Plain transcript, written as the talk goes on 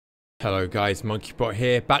Hello guys, MonkeyBot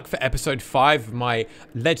here, back for episode 5 of my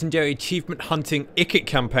legendary achievement hunting Ikit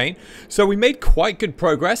campaign. So we made quite good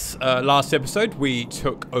progress last episode. We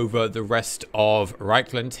took over the rest of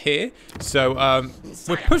Reichland here. So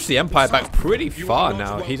we've pushed the Empire back pretty far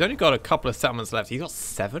now. He's only got a couple of settlements left. He's got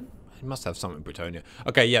 7? He must have some in Bretonnia.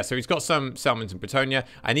 Okay, yeah, so he's got some settlements in Bretonnia.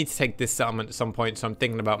 I need to take this settlement at some point, so I'm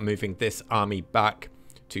thinking about moving this army back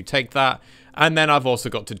to take that. And then I've also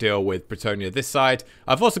got to deal with Bretonnia this side.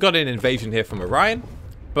 I've also got an invasion here from Orion,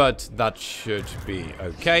 but that should be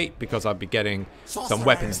okay because I'll be getting some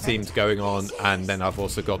weapons teams going on. And then I've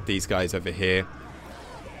also got these guys over here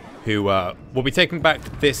who will be taking back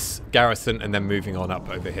this garrison and then moving on up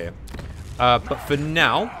over here. But for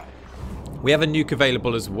now, we have a nuke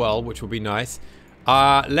available as well, which will be nice.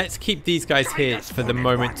 Let's keep these guys here for the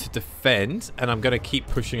moment to defend, and I'm going to keep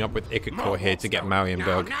pushing up with Ikit Corps here to get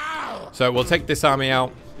Marienburg. So we'll take this army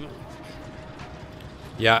out.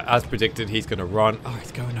 Yeah, as predicted, he's going to run. Oh,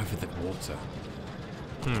 he's going over the water.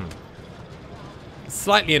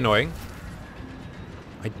 Slightly annoying.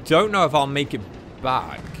 I don't know if I'll make it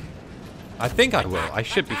back. I think I will. I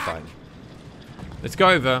should be fine. Let's go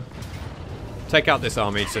over. Take out this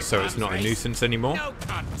army just so it's not a nuisance anymore.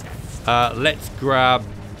 Let's grab...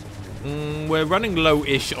 we're running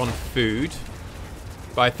low-ish on food.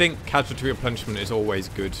 But I think casualty replenishment is always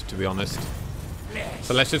good, to be honest.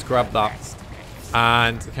 So let's just grab that.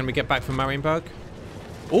 And can we get back from Marienburg?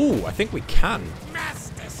 Oh, I think we can.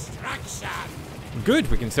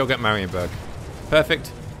 Good, we can still get Marienburg.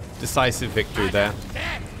 Perfect. Decisive victory there.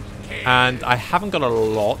 And I haven't got a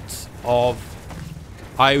lot of...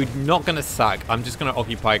 I'm not going to sack. I'm just going to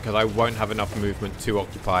occupy because I won't have enough movement to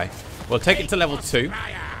occupy. We'll take it to level 2.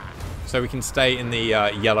 So we can stay in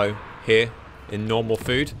the yellow here in normal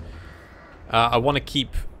food. I want to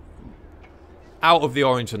keep out of the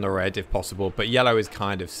orange and the red if possible. But yellow is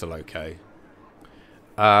kind of still okay.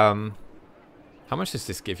 How much does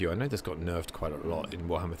this give you? I know this got nerfed quite a lot in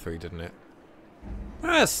Warhammer 3, didn't it?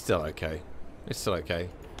 It's still okay. It's still okay.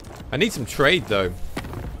 I need some trade though.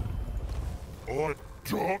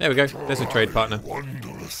 There we go. There's a trade partner.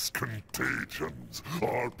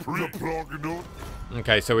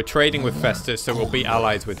 Okay, so we're trading with Festus, so we'll be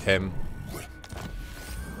allies with him.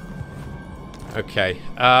 Okay.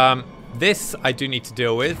 This I do need to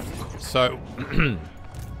deal with. So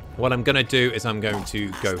what I'm going to do is I'm going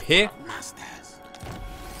to go here.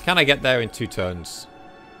 Can I get there in 2 turns?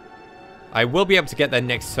 I will be able to get there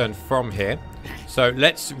next turn from here. So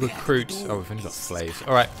let's recruit... Oh, we've only got slaves.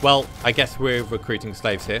 Alright, well, I guess we're recruiting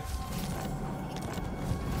slaves here.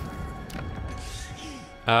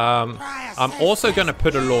 I'm also going to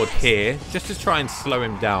put a lord here, just to try and slow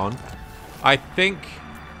him down. I think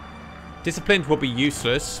disciplined will be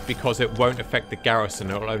useless, because it won't affect the garrison.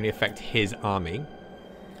 It will only affect his army.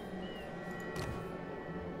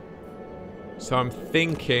 So I'm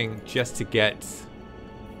thinking just to get...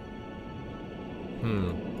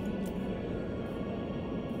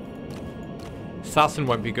 Assassin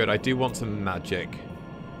won't be good. I do want some magic.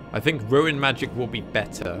 I think Ruin magic will be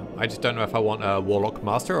better. I just don't know if I want a Warlock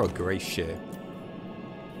Master or a Grey Shear.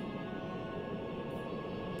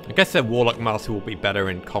 I guess a Warlock Master will be better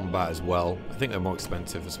in combat as well. I think they're more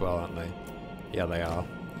expensive as well, aren't they? Yeah, they are.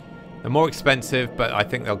 They're more expensive, but I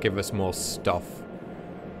think they'll give us more stuff.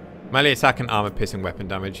 Melee attack and armor piercing weapon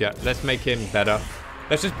damage. Yeah, let's make him better.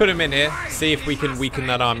 Let's just put him in here. See if we can weaken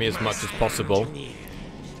that army as much as possible.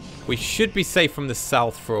 We should be safe from the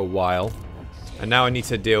south for a while. And now I need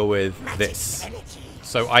to deal with this.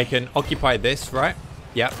 So I can occupy this, right?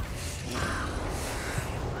 Yep.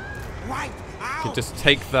 Could just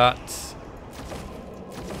take that.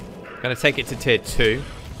 Gonna take it to tier 2.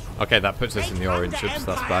 Okay, that puts us in the orange. Oops,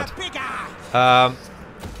 that's bad.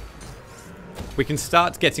 We can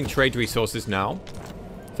start getting trade resources now.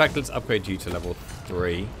 In fact, let's upgrade you to level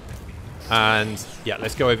 3. And yeah,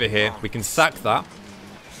 let's go over here. We can sack that.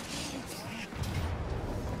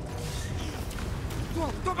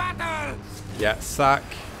 Yeah, sack.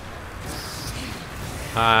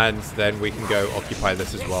 And then we can go occupy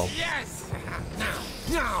this as well.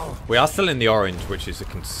 We are still in the orange, which is a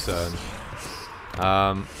concern.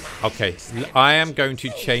 Okay, I am going to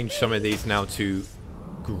change some of these now to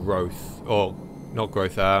growth. Or, not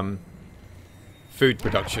growth, food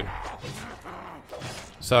production.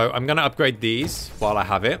 So I'm going to upgrade these while I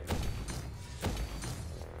have it.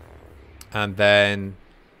 And then...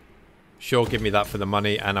 Sure, give me that for the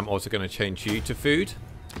money, and I'm also going to change you to food.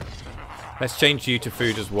 Let's change you to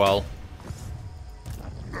food as well.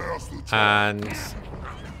 And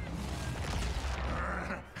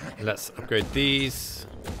let's upgrade these.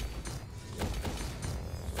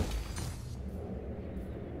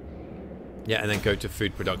 Yeah, and then go to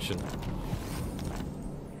food production.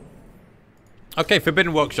 Okay,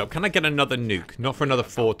 Forbidden Workshop. Can I get another nuke? Not for another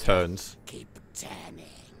 4 turns.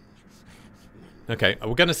 Okay,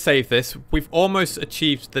 we're going to save this. We've almost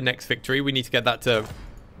achieved the next victory. We need to get that to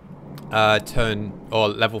turn or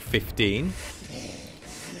level 15.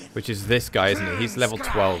 Which is this guy, isn't it? He's level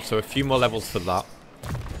 12, so a few more levels for that.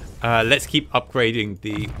 Let's keep upgrading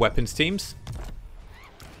the weapons teams.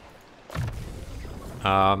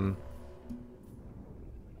 Yeah,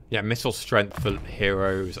 missile strength for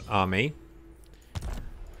Heroes Army.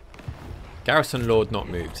 Garrison Lord not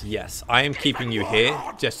moved. Yes, I am keeping you here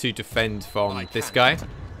just to defend from this guy.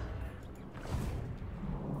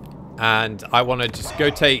 And I want to just go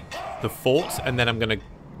take the fort, and then I'm going to...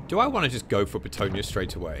 Do I want to just go for Bretonnia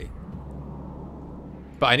straight away?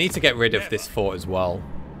 But I need to get rid of this fort as well.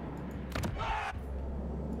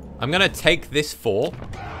 I'm going to take this fort.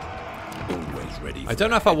 I don't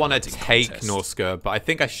know if I want to take Norsca, but I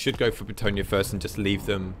think I should go for Bretonnia first and just leave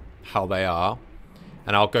them how they are.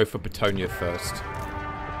 And I'll go for Bretonnia first.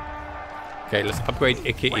 Okay, let's upgrade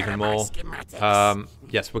Ikit even more.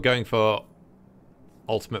 Yes, we're going for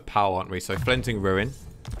ultimate power, aren't we? So Flensing Ruin.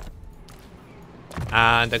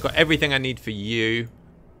 And I've got everything I need for you.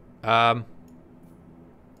 Yeah,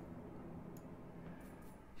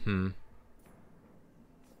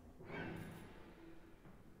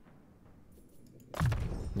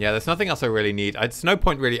 there's nothing else I really need. It's no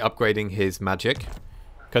point really upgrading his magic,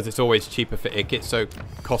 because it's always cheaper for Ikit, so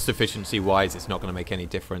cost efficiency wise it's not going to make any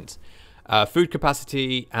difference. Food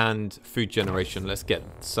capacity and food generation. Let's get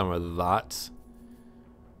some of that.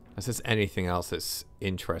 Is there anything else that's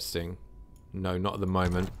interesting? No, not at the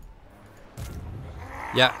moment.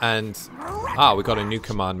 Yeah, and... we got a new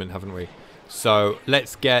commandment, haven't we? So,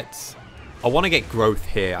 let's get... I want to get growth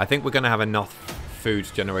here. I think we're going to have enough food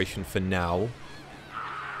generation for now.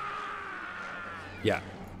 Yeah.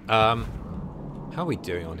 How are we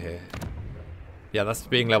doing on here? Yeah, that's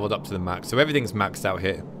being leveled up to the max. So, everything's maxed out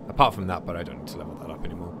here. Apart from that, but I don't need to level that up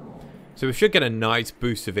anymore. So, we should get a nice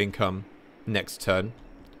boost of income next turn.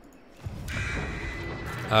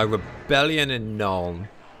 Rebellion and Null.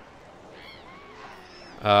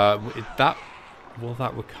 Will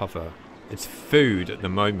that recover? It's food at the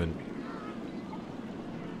moment.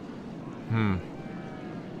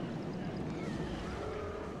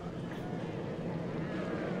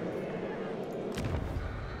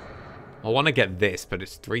 I want to get this, but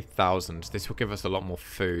it's 3,000. This will give us a lot more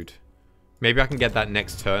food. Maybe I can get that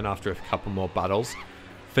next turn after a couple more battles.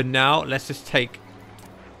 For now, let's just take...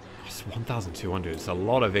 It's 1,200. It's a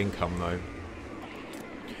lot of income, though.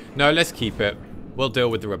 No, let's keep it. We'll deal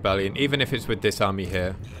with the rebellion, even if it's with this army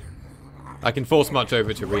here. I can force march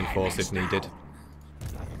over to reinforce if needed.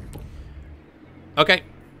 Okay.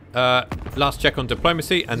 Last check on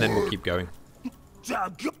diplomacy, and then we'll keep going.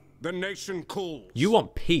 The nation calls. You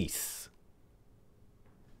want peace?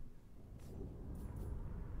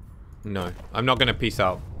 No, I'm not going to peace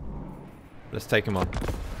out. Let's take him on.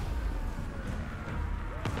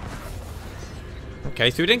 Okay,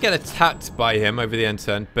 so we didn't get attacked by him over the end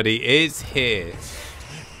turn, but he is here.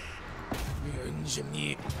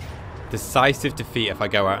 Decisive defeat if I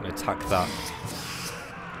go out and attack that.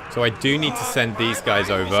 So I do need to send these guys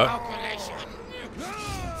over.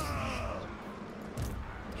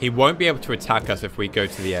 He won't be able to attack us if we go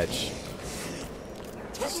to the edge.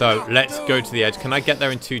 So let's go to the edge. Can I get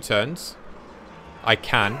there in 2 turns? I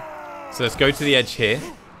can. So let's go to the edge here.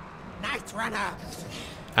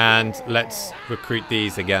 And let's recruit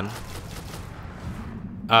these again.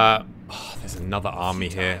 There's another army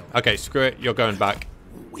here. Okay, screw it. You're going back.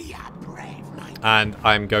 And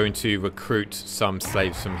I'm going to recruit some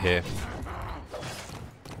slaves from here.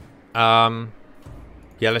 Yeah,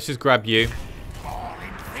 let's just grab you.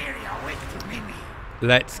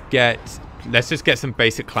 Let's just get some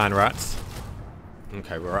basic clan rats.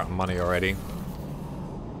 Okay, we're out of money already.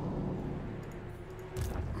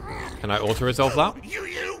 Can I auto-resolve that?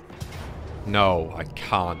 No, I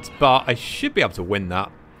can't. But I should be able to win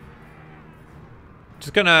that.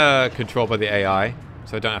 Just gonna control by the AI,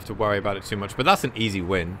 so I don't have to worry about it too much. But that's an easy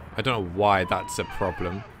win. I don't know why that's a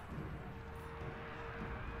problem.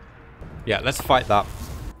 Yeah, let's fight that.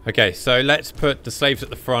 Okay, so let's put the slaves at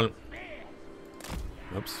the front.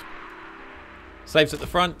 Oops. Slaves at the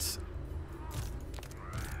front.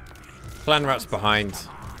 Clan rats behind.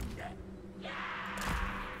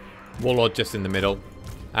 Warlord just in the middle.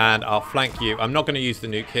 And I'll flank you. I'm not going to use the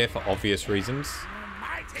nuke here for obvious reasons.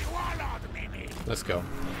 Let's go.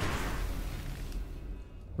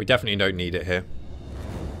 We definitely don't need it here.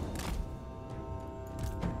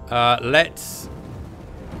 Let's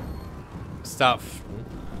start...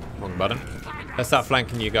 Wrong button. Let's start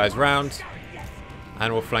flanking you guys round.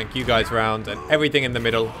 And we'll flank you guys round. And everything in the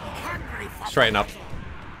middle. Straighten up.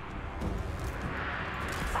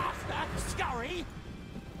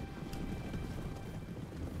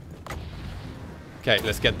 Okay,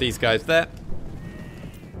 let's get these guys there.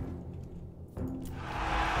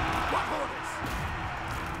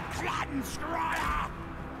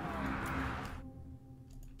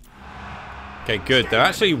 Okay, good. They're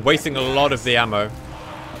actually wasting a lot of the ammo.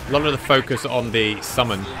 A lot of the focus on the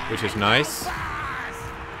summon, which is nice.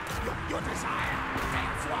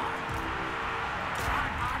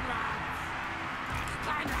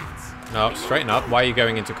 No, straighten up. Why are you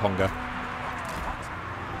going into Conga?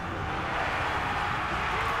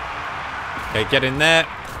 Okay, get in there.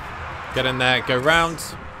 Get in there. Go round.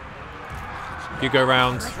 You go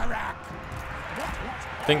round. I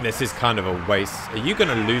think this is kind of a waste. Are you going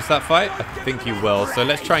to lose that fight? I think you will. So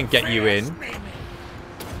let's try and get you in.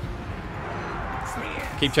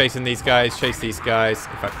 Keep chasing these guys. Chase these guys.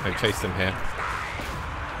 In fact, no, chase them here.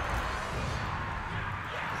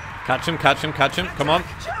 Catch them, catch them, catch them. Come on.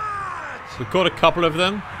 We've caught a couple of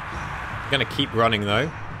them. I'm going to keep running,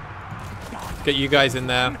 though. Get you guys in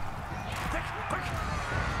there.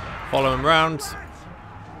 Follow them round.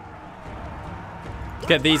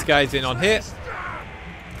 Get these guys in on here.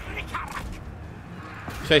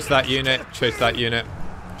 Chase that unit. Chase that unit.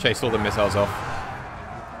 Chase all the missiles off.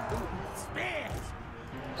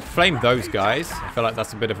 Flame those guys. I feel like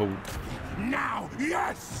that's a bit of a...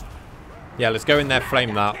 Yeah, let's go in there,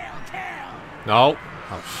 flame that. No.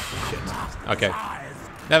 Oh, shit. Okay.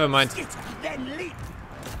 Never mind.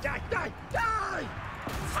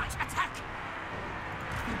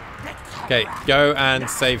 Okay, go and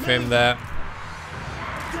save him there.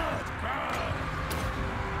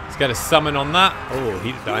 Let's get a summon on that. Oh,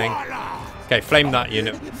 he's dying. Okay, flame that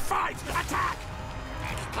unit.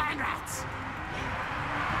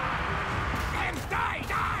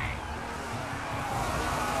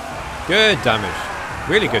 Good damage.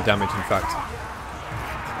 Really good damage, in fact.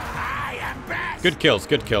 Good kills,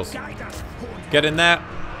 good kills. Get in there.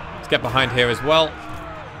 Let's get behind here as well.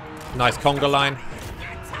 Nice conga line.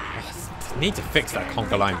 Need to fix that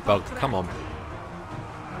conga line bug. Come on.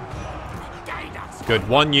 Good.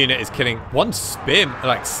 One unit is killing... One spear,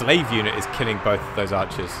 like, slave unit is killing both of those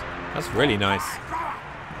archers. That's really nice.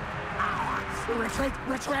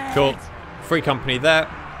 Cool. Free company there.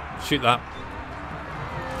 Shoot that.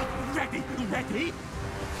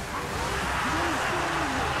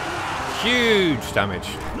 Huge damage.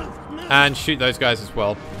 And shoot those guys as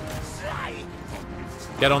well.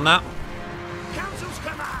 Get on that.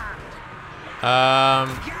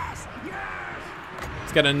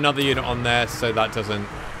 Let's get another unit on there so that doesn't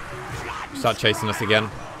start chasing us again.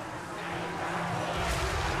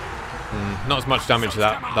 Not as much damage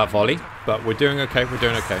that volley, but we're doing okay. We're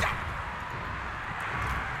doing okay.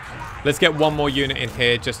 Let's get one more unit in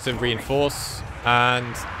here just to reinforce.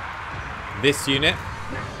 And this unit.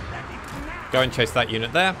 Go and chase that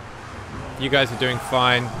unit there. You guys are doing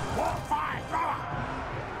fine.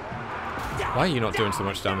 Why are you not doing so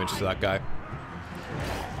much damage to that guy?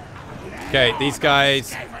 Okay, these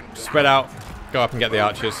guys spread out. Go up and get the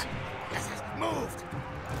archers.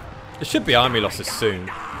 There should be army losses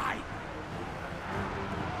soon.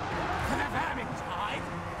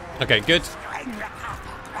 Okay, good.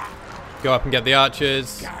 Go up and get the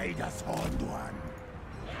archers.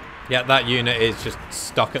 Yeah, that unit is just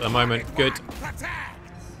stuck at the moment. Good.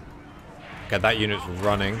 Okay, that unit's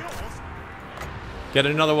running. Get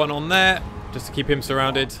another one on there, just to keep him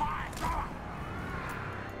surrounded.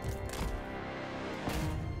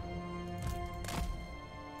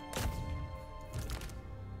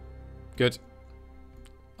 Good.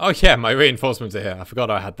 Oh yeah, my reinforcements are here. I forgot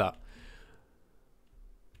I had that.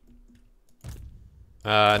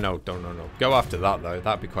 No. Go after that, though.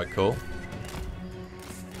 That'd be quite cool.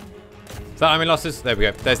 Is that army losses? There we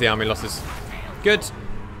go. There's the army losses. Good.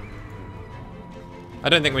 I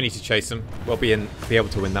don't think we need to chase them. We'll be able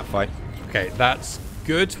to win that fight. Okay, that's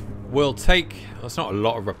good. We'll take... That's not a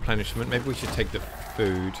lot of replenishment. Maybe we should take the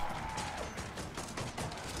food.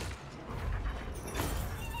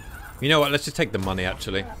 You know what? Let's just take the money,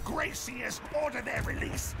 actually.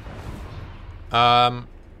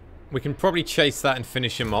 We can probably chase that and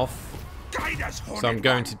finish him off. So I'm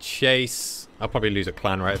going to chase... I'll probably lose a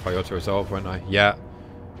clan, right, if I auto-resolve, won't I? Yeah.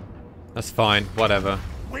 That's fine. Whatever.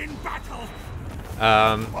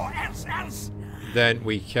 Then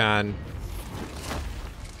we can...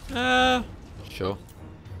 Sure.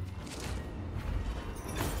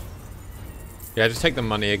 Yeah, just take the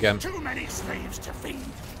money again. Too many slaves to feed.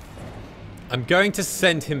 I'm going to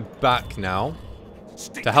send him back now.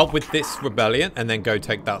 to help with this rebellion and then go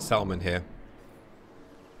take that settlement here.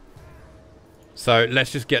 So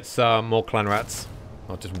let's just get some more clan rats.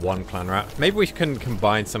 Not just one clan rat. Maybe we can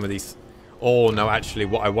combine some of these. Oh, no, actually,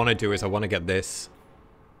 what I want to do is I want to get this.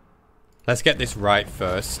 Let's get this right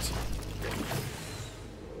first.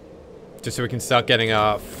 Just so we can start getting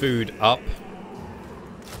our food up.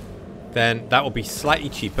 Then that will be slightly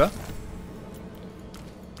cheaper.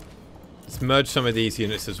 Let's merge some of these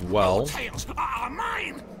units as well.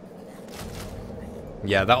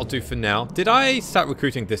 Yeah, that'll do for now. Did I start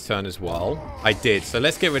recruiting this turn as well? I did. So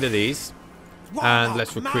let's get rid of these. And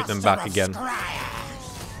let's recruit them back again.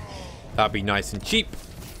 That'd be nice and cheap.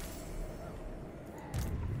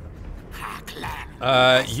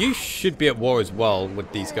 You should be at war as well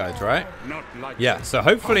with these guys, right? Yeah, so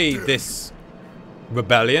hopefully this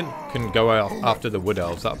rebellion can go after the Wood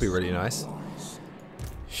Elves. That'd be really nice.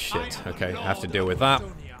 Shit, okay, I have to deal with that.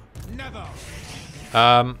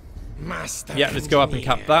 Yeah, let's go up and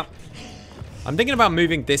cap that. I'm thinking about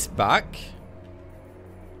moving this back.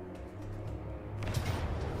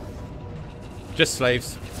 Just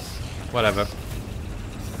slaves. Whatever.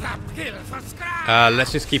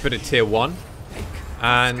 Let's just keep it at tier 1.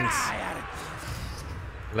 And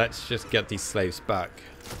let's just get these slaves back.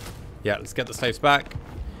 Yeah, let's get the slaves back.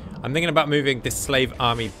 I'm thinking about moving this slave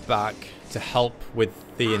army back to help with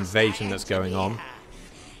the invasion that's going on.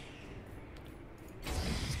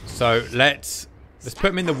 So let's put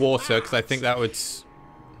them in the water because I think that would...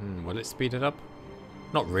 will it speed it up?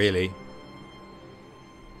 Not really.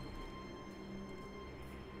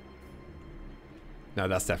 No,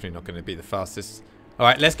 that's definitely not going to be the fastest.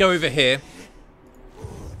 Alright, let's go over here.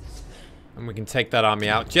 And we can take that army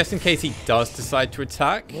out. Just in case he does decide to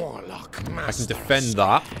attack. I can defend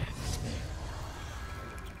that.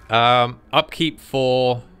 Upkeep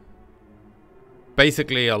for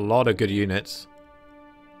basically a lot of good units.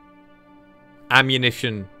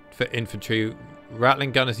 Ammunition for infantry.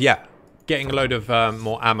 Rattling gunners. Yeah. Getting a load of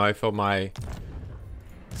more ammo for my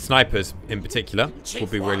snipers in particular will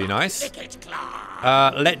be really nice.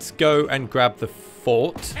 Let's go and grab the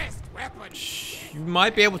fort. You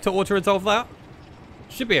might be able to auto-resolve that.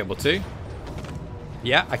 Should be able to.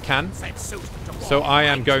 Yeah, I can. So I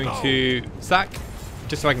am going to sack,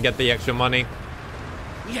 just so I can get the extra money.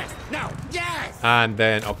 And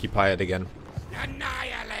then occupy it again.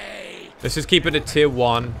 Let's just keep it at tier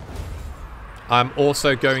 1. I'm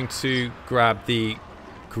also going to grab the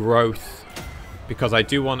growth, because I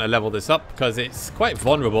do want to level this up, because it's quite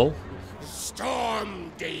vulnerable.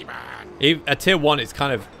 Storm demon. At tier 1, it's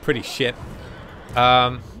kind of pretty shit.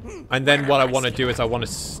 And then what I want to do is I want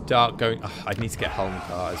to start going... I need to get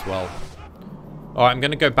Helmgart as well. Alright, I'm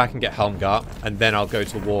going to go back and get Helmgart, and then I'll go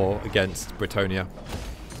to war against Bretonnia.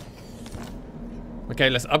 Okay,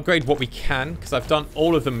 let's upgrade what we can, because I've done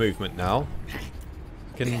all of the movement now.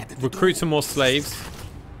 Can recruit some more slaves.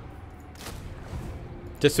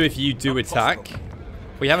 Just so if you do attack.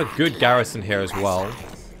 We have a good garrison here as well.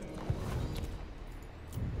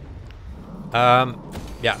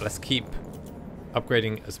 Yeah, let's keep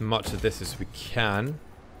upgrading as much of this as we can.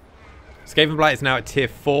 Skaven Blight is now at tier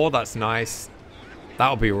 4. That's nice.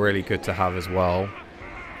 That'll be really good to have as well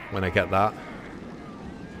when I get that.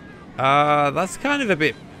 That's kind of a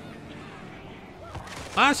bit...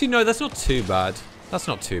 Actually, no, that's not too bad. That's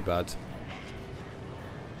not too bad.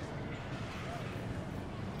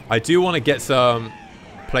 I do want to get some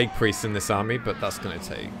Plague Priests in this army, but that's going to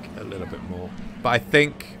take a little bit more. But I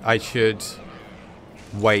think I should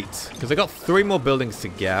wait, because I got 3 more buildings to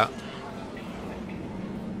get.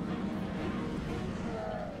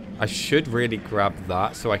 I should really grab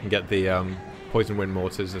that so I can get the Poison Wind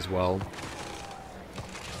Mortars as well.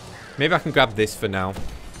 Maybe I can grab this for now,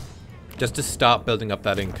 just to start building up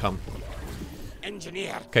that income.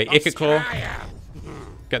 Okay, Ikit Claw.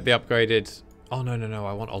 Get the upgraded. Oh, no, no, no.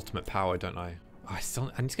 I want ultimate power, don't I? Oh,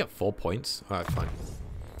 I need to get 4 points. Alright, fine.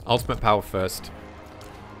 Ultimate power first.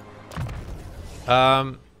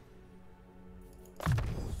 Yeah,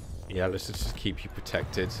 let's just keep you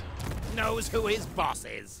protected. Knows who his boss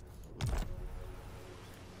is.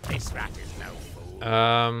 This rat is no fool.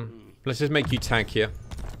 Let's just make you tankier.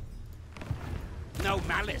 No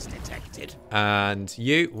malice detected. And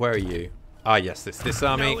you, where are you? Ah, yes, this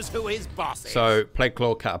army. Knows who his boss is. So, Plague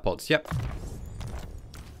Claw catapults, yep.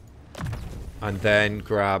 And then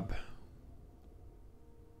grab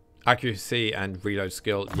accuracy and reload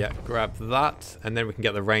skill. Yeah, grab that, and then we can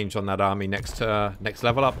get the range on that army next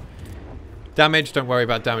level up. Damage, don't worry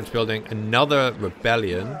about damage building. Another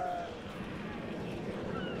rebellion.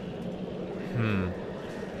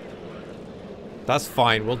 That's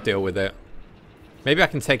fine, we'll deal with it. Maybe I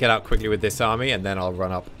can take it out quickly with this army and then I'll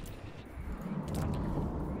run up.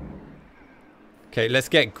 Okay, let's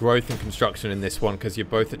get growth and construction in this one because you're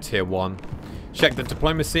both at tier 1. Check the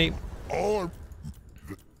diplomacy.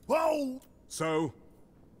 So?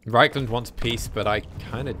 Reichland wants peace, but I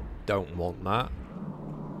kind of don't want that.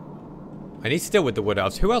 I need to deal with the Wood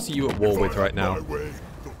Elves. Who else are you at war with right now?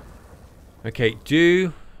 Okay,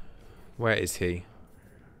 where is he?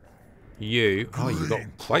 You. Oh, you got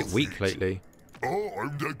quite weak lately.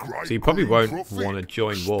 So you probably won't want to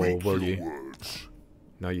join war, will you?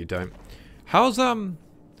 No, you don't. How's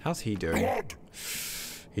he doing?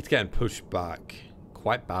 He's getting pushed back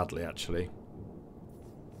quite badly, actually.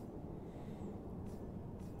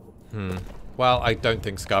 Well, I don't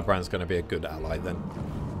think Scarbrand's going to be a good ally then.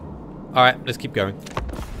 Alright, let's keep going.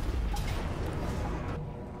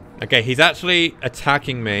 Okay, he's actually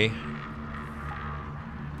attacking me.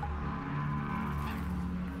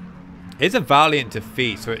 It's a valiant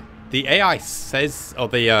defeat, so the AI says, or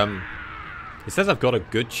it says I've got a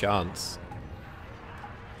good chance.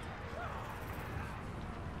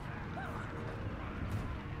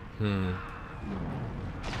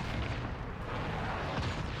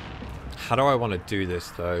 How do I want to do this,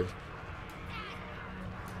 though?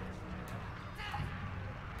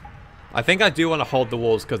 I think I do want to hold the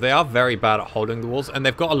walls, because they are very bad at holding the walls, and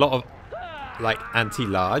they've got a lot of, like,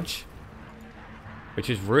 anti-large, which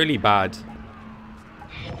is really bad.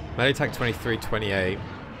 Melee attack 23, 28.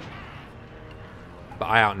 But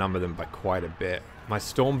I outnumber them by quite a bit. My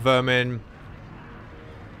Storm Vermin,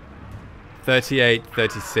 38,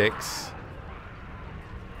 36.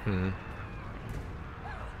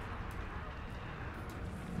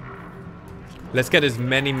 Let's get as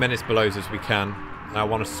many Menace Belows as we can. And I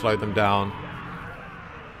want to slow them down.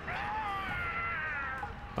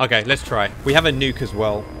 Okay, let's try. We have a nuke as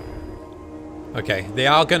well. Okay, they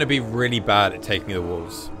are going to be really bad at taking the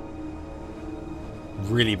walls.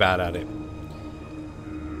 Really bad at it.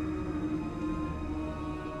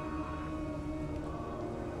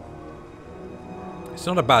 It's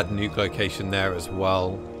not a bad nuke location there as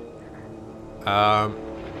well. So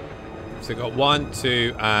we've got 1,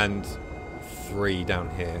 2, and 3 down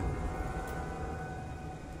here.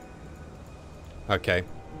 Okay.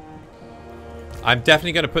 I'm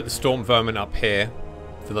definitely going to put the Storm Vermin up here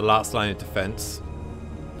for the last line of defense.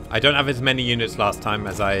 I don't have as many units last time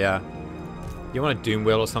as I... You want a Doom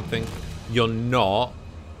Wheel or something? You're not.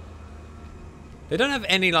 They don't have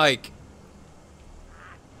any, like...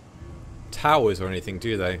 towers or anything,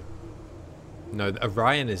 do they? No,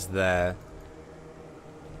 Orion is there.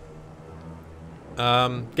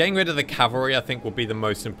 Getting rid of the cavalry, I think, will be the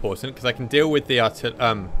most important, because I can deal with the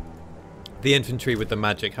infantry with the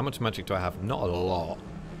magic. How much magic do I have? Not a lot.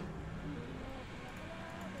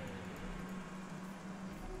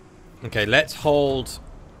 Okay, let's hold...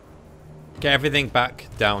 Get everything back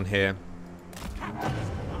down here.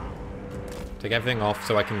 Take everything off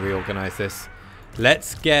so I can reorganize this.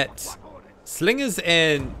 Let's get... Slingers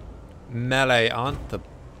in melee aren't the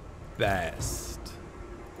best.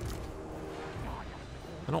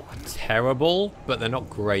 They're not terrible, but they're not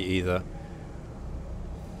great either.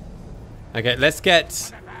 Okay, let's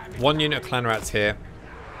get 1 unit of clan rats here.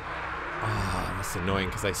 Ah, that's annoying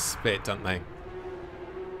because they split, don't they?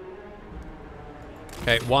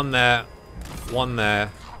 Okay, 1 there, 1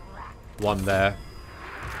 there, 1 there.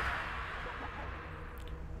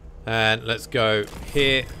 And let's go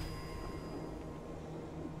here.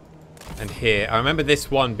 And here. I remember this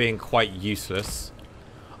one being quite useless.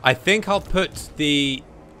 I think I'll put the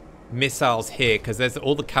missiles here because there's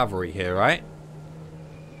all the cavalry here, right?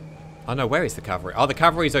 Oh no, where is the cavalry? Oh, the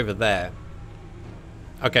cavalry's over there.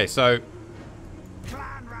 Okay, so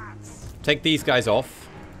take these guys off.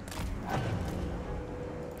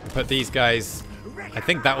 Put these guys... I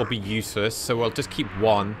think that will be useless, so we'll just keep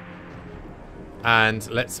 1. And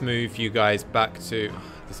let's move you guys back to... Oh,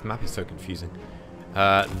 this map is so confusing.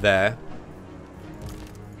 There.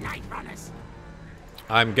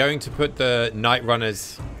 I'm going to put the Night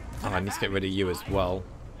Runners... Oh, I need to get rid of you as well.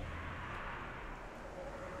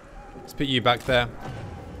 Let's put you back there.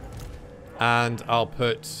 And I'll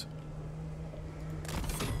put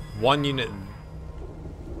 1 unit...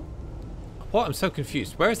 What? I'm so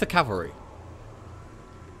confused. Where is the cavalry?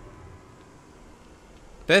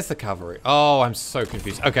 There's the cavalry. Oh, I'm so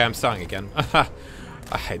confused. Okay, I'm starting again. I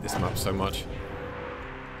hate this map so much.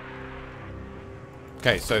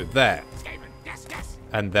 Okay, so there.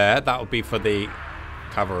 And there. That will be for the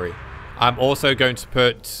cavalry. I'm also going to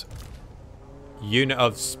put unit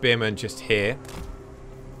of spearmen just here.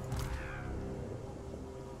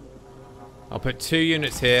 I'll put 2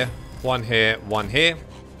 units here. 1 here, 1 here.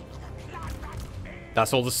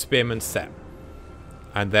 That's all the spearmen set.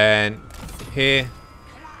 And then here,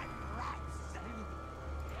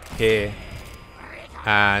 here,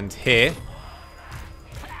 and here.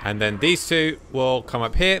 And then these two will come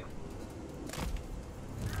up here.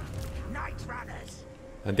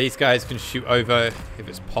 And these guys can shoot over if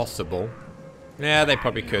it's possible. Yeah, they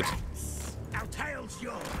probably could.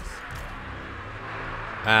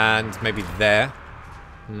 And maybe there.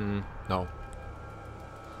 No.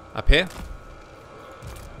 Up here?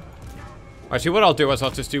 Actually, what I'll do is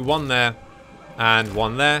I'll just do one there and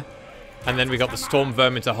one there. And then we got the storm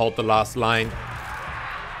vermin to hold the last line.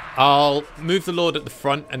 I'll move the Lord at the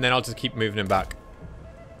front and then I'll just keep moving him back.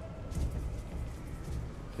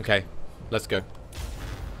 Okay, let's go.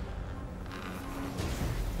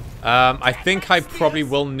 I think I probably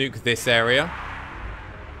will nuke this area.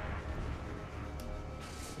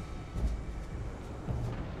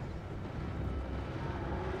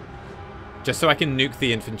 Just so I can nuke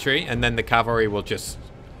the infantry, and then the cavalry will just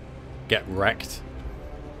get wrecked.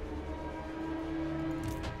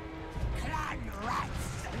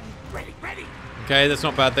 Okay, that's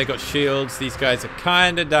not bad. They got shields. These guys are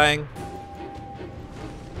kind of dying.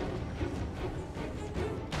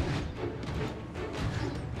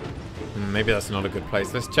 Maybe that's not a good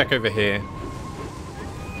place. Let's check over here.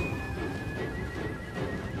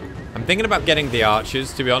 I'm thinking about getting the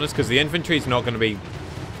archers, to be honest, because the infantry is not going to be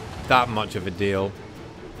that much of a deal.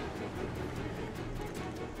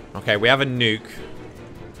 Okay, we have a nuke.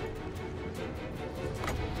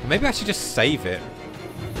 Maybe I should just save it.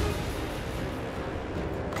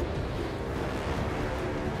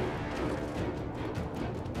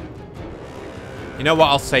 You know what?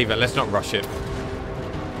 I'll save it. Let's not rush it.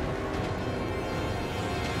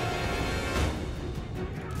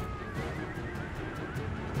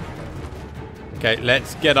 Okay,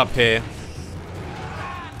 let's get up here.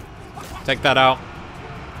 Take that out.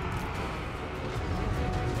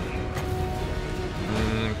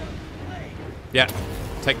 Yeah,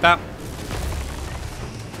 take that.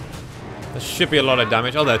 There should be a lot of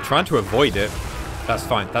damage. Oh, they're trying to avoid it. That's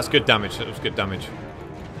fine. That's good damage. That was good damage.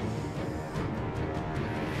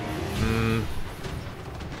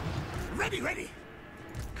 Ready.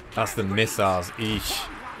 That's the missiles. Eesh.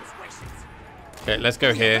 Okay, let's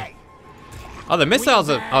go here. Oh, the missiles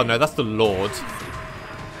are... Oh, no, that's the Lord.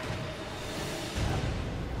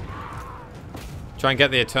 Try and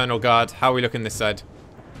get the Eternal Guard. How are we looking this side?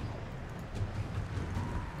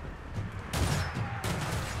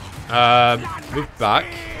 Move back.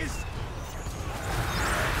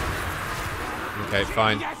 Okay,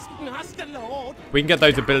 fine. We can get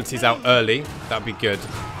those abilities out early. That'd be good.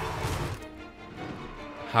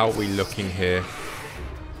 How are we looking here?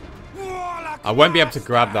 I won't be able to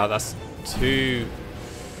grab that. That's too...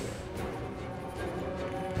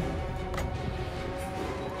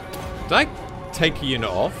 Did I take a unit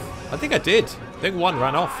off? I think I did. I think one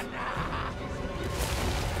ran off.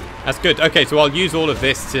 That's good. Okay, so I'll use all of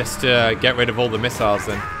this just to get rid of all the missiles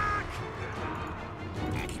then.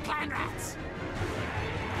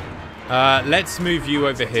 Let's move you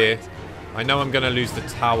over here. I know I'm going to lose the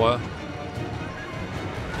tower.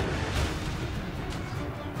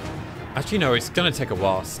 Actually, no, it's going to take a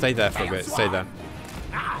while. Stay there for a bit. Stay there.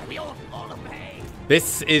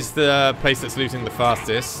 This is the place that's losing the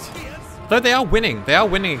fastest. Though they are winning. They are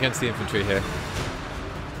winning against the infantry here.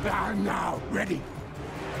 Now, ready.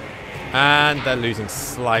 And they're losing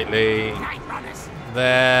slightly.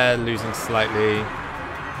 They're losing slightly.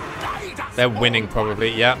 They're winning probably,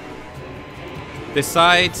 yeah. This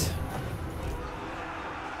side.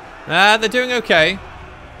 They're doing okay.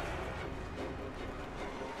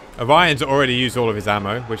 Orion's already used all of his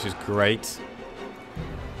ammo, which is great.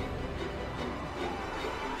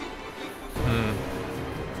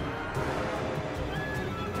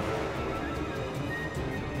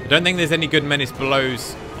 I don't think there's any good menace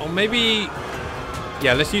blows. Or maybe...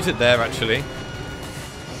 Yeah, let's use it there, actually.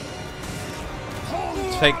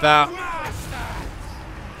 Take that.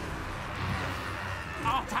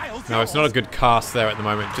 No, it's not a good cast there at the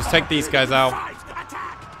moment. Just take these guys out.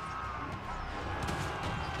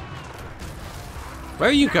 Where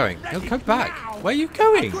are you going? No, go back. Where are you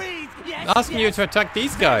going? I'm asking you to attack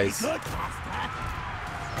these guys.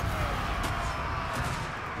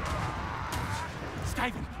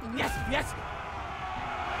 Yes.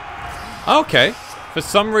 Okay. For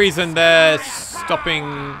some reason, they're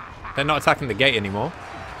stopping... They're not attacking the gate anymore.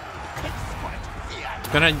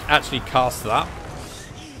 I'm going to actually cast that.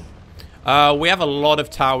 We have a lot of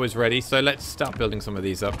towers ready, so let's start building some of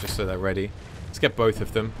these up just so they're ready. Let's get both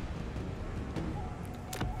of them.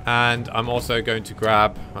 And I'm also going to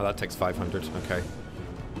grab... Oh, that takes 500. Okay.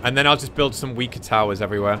 And then I'll just build some weaker towers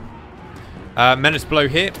everywhere. Menace Blow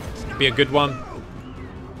here. Be a good one.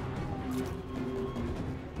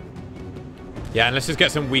 Yeah, and let's just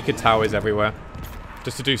get some weaker towers everywhere.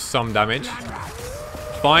 Just to do some damage.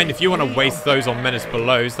 Fine, if you want to waste those on Menace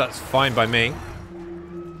Blows, that's fine by me.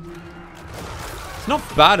 It's not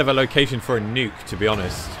bad of a location for a nuke, to be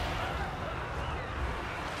honest.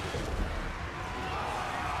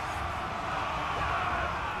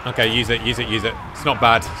 Okay, use it, use it, use it. It's not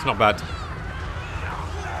bad, it's not bad.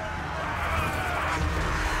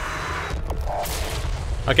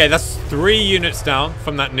 Okay, that's 3 units down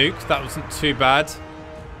from that nuke. That wasn't too bad.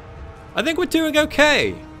 I think we're doing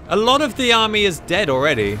okay. A lot of the army is dead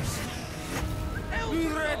already.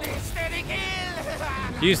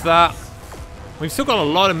 Use that. We've still got a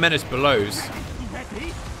lot of Menace Blows.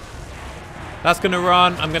 That's going to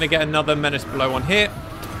run. I'm going to get another Menace Blow on here.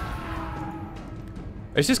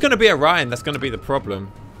 It's just going to be Orion. That's going to be the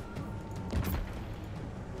problem.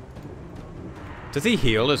 Does he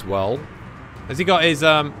heal as well? Has he got his,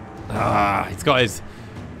 he's got his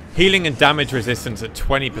healing and damage resistance at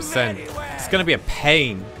 20%. It's going to be a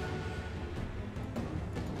pain.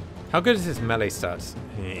 How good is his melee stats?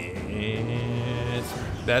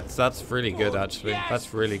 That's really good, actually.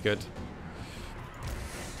 That's really good.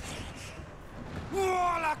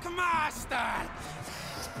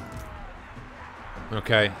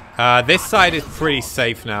 Okay. This side is pretty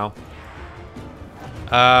safe now.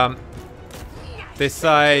 This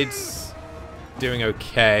side's doing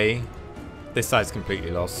okay. This side's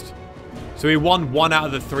completely lost. So we won 1 out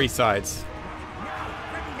of the 3 sides.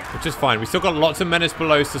 Which is fine. We still got lots of Menace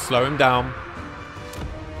Blows to slow him down.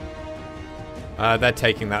 They're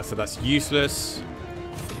taking that, so that's useless.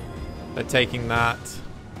 They're taking that.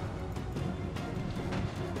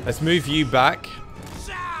 Let's move you back.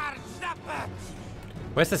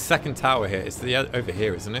 Where's the second tower here? It's the over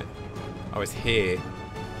here, isn't it? Oh, it's here.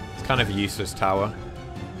 It's kind of a useless tower.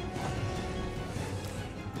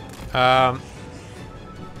 The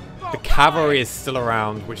cavalry is still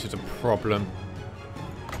around, which is a problem.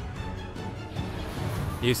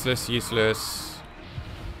 Useless, useless.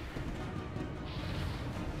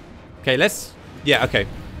 Okay, let's... Yeah, okay.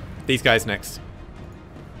 These guys next.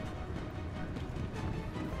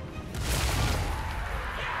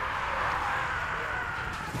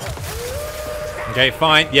 Okay,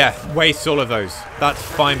 fine. Yeah, waste all of those. That's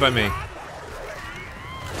fine by me.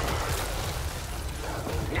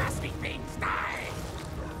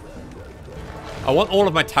 I want all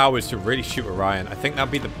of my towers to really shoot Orion. I think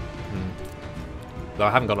that'd be the... Though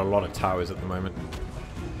I haven't got a lot of towers at the moment.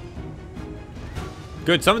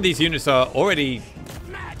 Good, some of these units are already...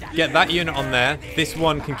 Get that unit on there. This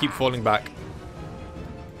one can keep falling back.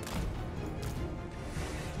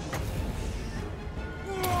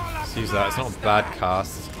 Let's use that. It's not a bad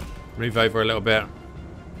cast. Move over a little bit.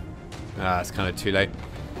 Ah, it's kind of too late.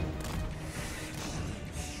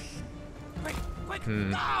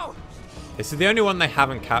 This is the only one they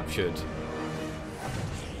haven't captured.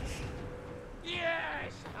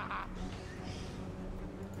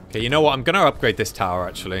 Okay, you know what? I'm going to upgrade this tower,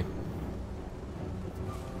 actually.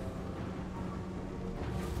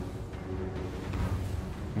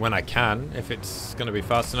 When I can, if it's going to be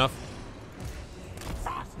fast enough.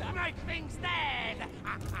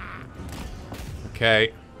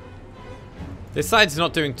 Okay. This side's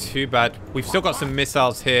not doing too bad. We've still got some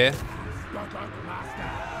missiles here.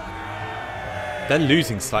 They're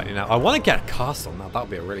losing slightly now. I want to get a cast on that. That would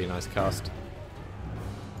be a really nice cast.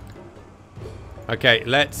 Okay,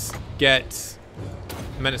 let's get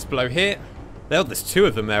Menace Blow here. There's 2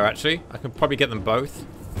 of them there, actually. I can probably get them both.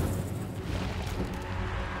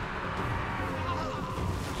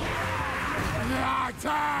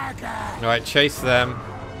 Alright, chase them.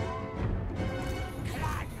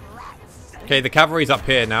 Okay, the cavalry's up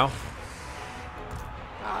here now.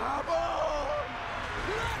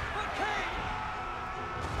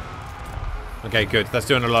 Okay, good. That's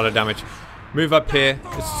doing a lot of damage. Move up here.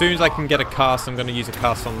 As soon as I can get a cast, I'm going to use a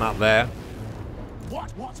cast on that there.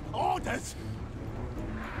 What orders?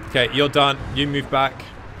 Okay, you're done. You move back.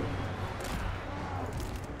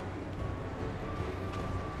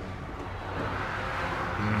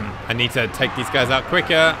 I need to take these guys out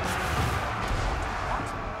quicker.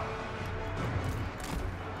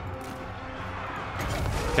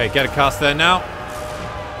 Okay, get a cast there now.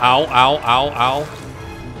 Ow, ow, ow, ow.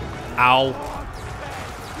 Ow.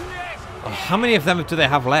 Oh, how many of them do they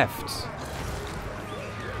have left?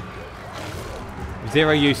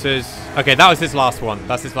 0 uses. Okay, that was his last one.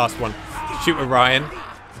 That's his last one. Shoot Orion.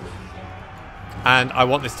 And I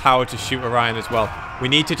want this tower to shoot Orion as well. We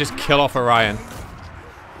need to just kill off Orion.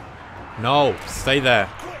 No, stay there.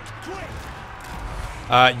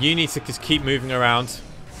 You need to just keep moving around,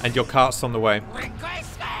 and your cart's on the way.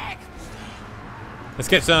 Let's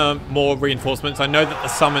get some more reinforcements. I know that the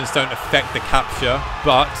summons don't affect the capture,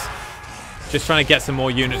 but just trying to get some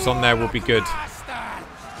more units on there will be good.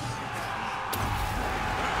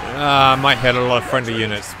 Might hit a lot of friendly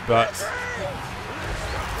units, but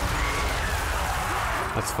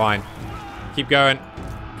that's fine. Keep going.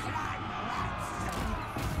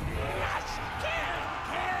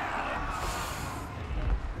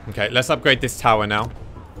 Okay, let's upgrade this tower now.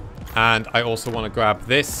 And I also want to grab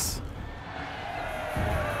this.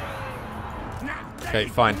 Okay,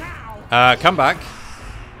 fine. Come back.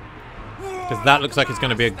 Because that looks like it's going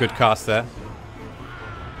to be a good cast there.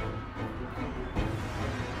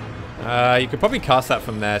 You could probably cast that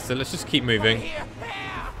from there, so let's just keep moving.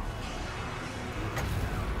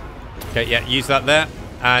 Okay, yeah, use that there.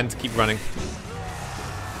 And keep running.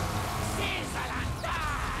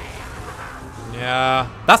 Yeah,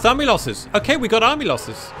 that's army losses. Okay, we got army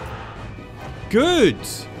losses. Good.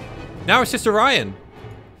 Now it's just Orion.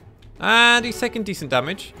 And he's taking decent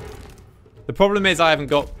damage. The problem is I'm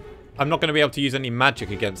not going to be able to use any magic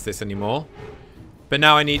against this anymore. But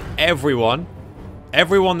now I need everyone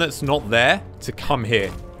that's not there to come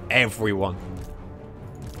here. Everyone.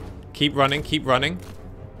 Keep running, keep running.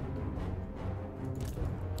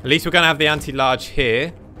 At least we're going to have the anti-large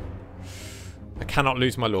here. I cannot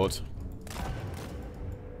lose my lord.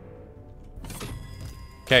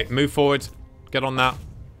 Okay, move forward. Get on that.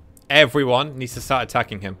 Everyone needs to start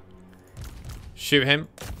attacking him. Shoot him.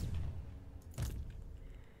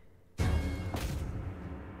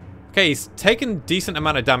 Okay, he's taken decent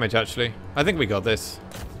amount of damage, actually. I think we got this.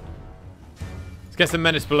 Let's get some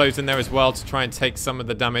Menace Belows in there as well to try and take some of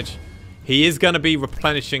the damage. He is going to be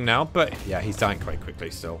replenishing now, but yeah, he's dying quite quickly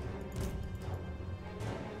still.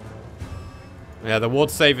 Yeah, the ward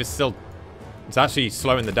save is still... It's actually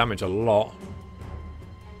slowing the damage a lot.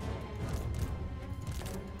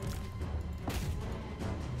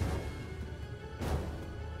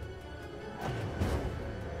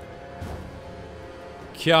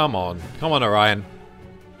 Come on. Come on, Orion.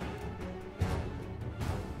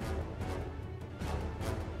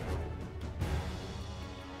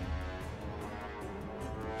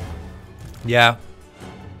 Yeah.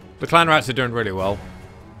 The clan rats are doing really well.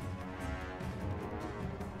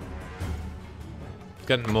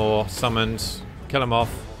 Getting more summons. Kill them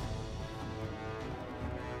off.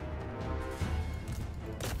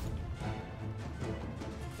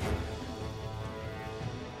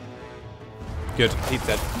 Good, he's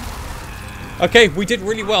dead. Okay, we did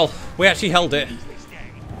really well. We actually held it.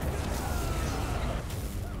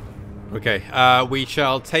 Okay, we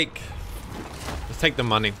shall take... Let's take the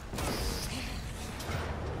money.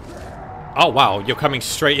 Oh wow, you're coming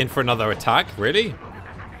straight in for another attack? Really?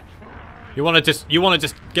 You wanna just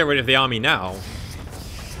get rid of the army now?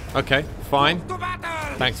 Okay, fine.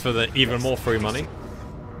 Thanks for the even more free money.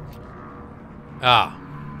 Ah.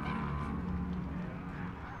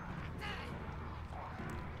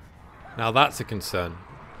 Now that's a concern.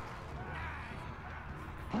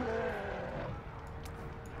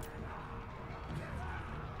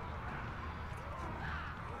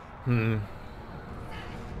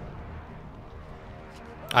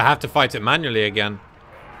 I have to fight it manually again.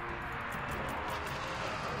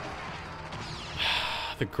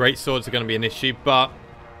 The great swords are going to be an issue, but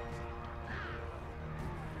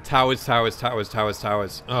towers, towers, towers, towers,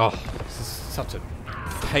 towers. Oh, this is such a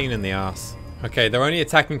pain in the ass. Okay, they're only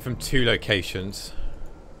attacking from 2 locations.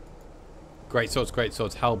 Great swords,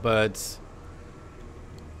 halberds.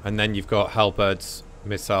 And then you've got halberds,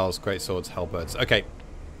 missiles, great swords, halberds. Okay.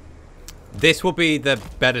 This will be the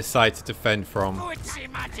better side to defend from.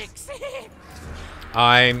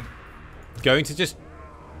 I'm going to just...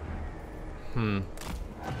 How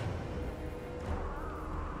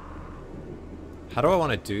do I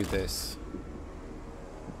want to do this?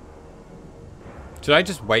 Should I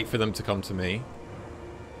just wait for them to come to me?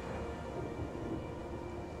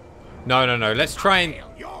 No, no, no. Let's try and...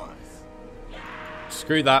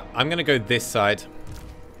 Screw that. I'm going to go this side.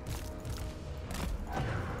 I'm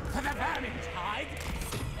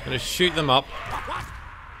going to shoot them up.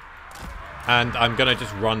 And I'm going to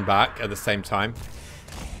just run back at the same time.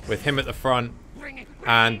 With him at the front.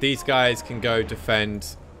 And these guys can go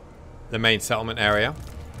defend the main settlement area.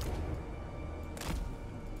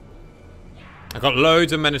 I've got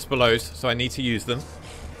loads of Menace Belows, so I need to use them.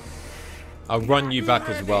 I'll run you back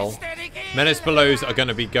as well. Menace Belows are going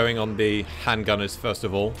to be going on the handgunners first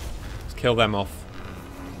of all. Let's kill them off.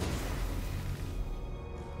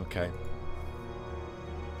 Okay.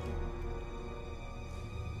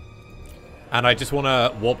 And I just want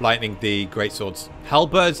to warp lightning the greatswords.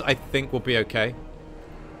 Halberds, I think, will be okay.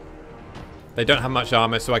 They don't have much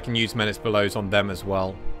armor, so I can use Menace Belows on them as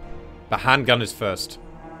well. But handgunners first.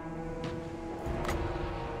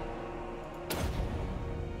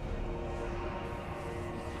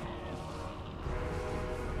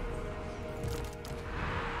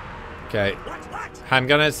 Okay.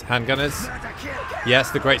 Handgunners, handgunners.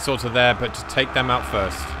 Yes, the greatswords are there, but just take them out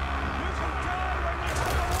first.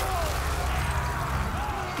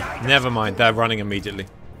 Never mind, they're running immediately.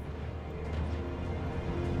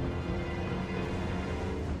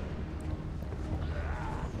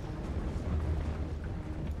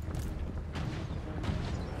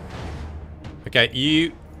 Okay,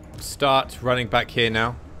 you start running back here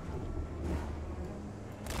now.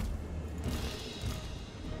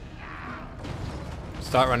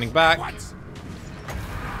 Start running back.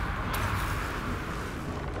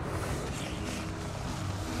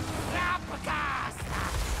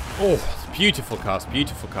 Oh, beautiful cast,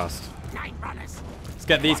 beautiful cast. Let's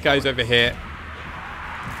get these guys over here.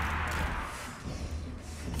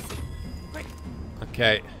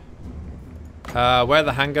 Okay. Where are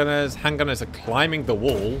the handgunners? Handgunners are climbing the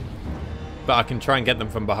wall, but I can try and get them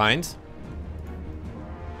from behind.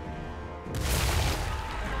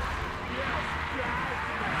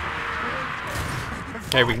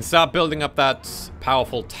 Okay, we can start building up that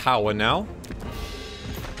powerful tower now.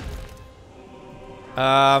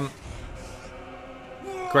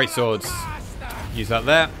 Great swords. Use that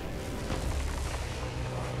there.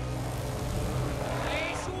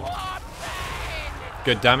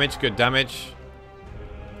 Good damage, good damage.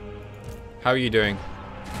 How are you doing?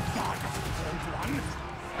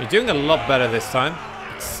 You're doing a lot better this time.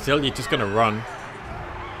 But still, you're just gonna run.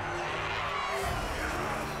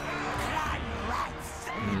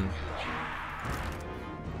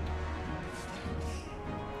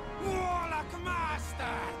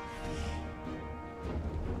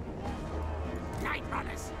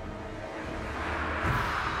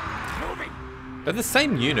 They're the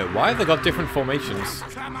same unit. Why have they got different formations?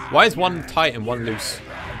 Why is one tight and one loose?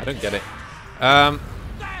 I don't get it.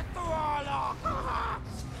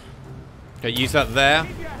 Okay, use that there.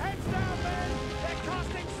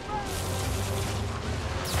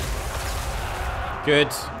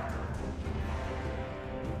 Good.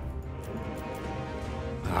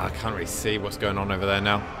 I can't really see what's going on over there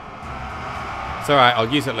now. It's alright,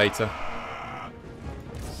 I'll use it later.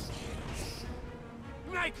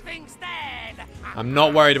 I'm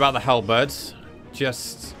not worried about the Hellbirds.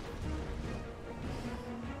 Just...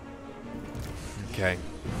 Okay.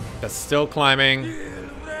 They're still climbing.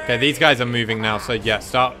 Okay, these guys are moving now, so yeah,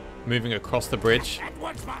 start moving across the bridge.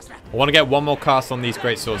 I want to get one more cast on these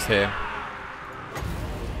greatswords here.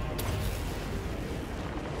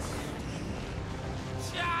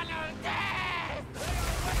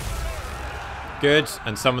 Good,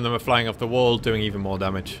 and some of them are flying off the wall, doing even more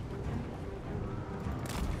damage.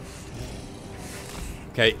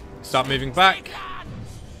 Okay, start moving back.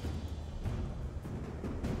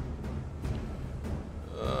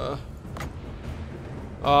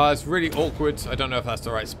 Oh, it's really awkward. I don't know if that's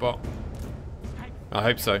the right spot. I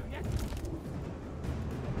hope so.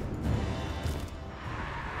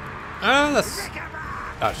 That's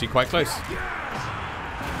actually quite close.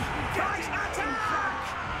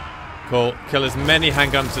 Cool. Kill as many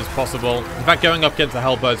handguns as possible. In fact, going up against the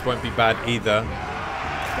Hellbirds won't be bad either.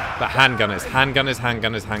 But handgunners, handgunners,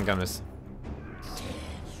 handgunners, handgunners.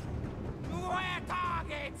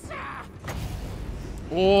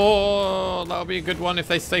 Oh, that'll be a good one if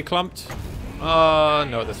they stay clumped. Oh,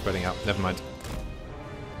 no, they're spreading out. Never mind.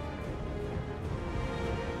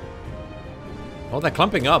 Oh, they're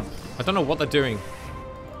clumping up. I don't know what they're doing.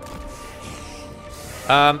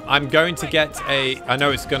 I'm going to get a... I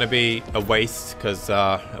know it's going to be a waste because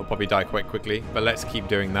it'll probably die quite quickly. But let's keep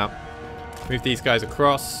doing that. Move these guys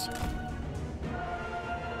across.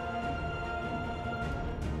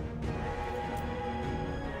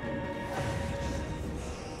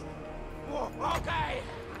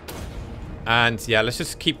 And yeah, let's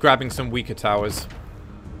just keep grabbing some weaker towers.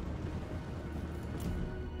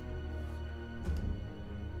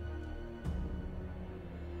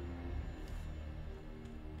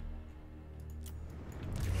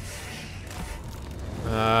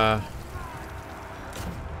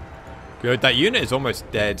 Good. That unit is almost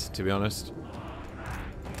dead, to be honest.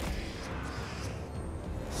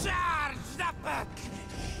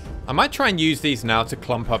 I might try and use these now to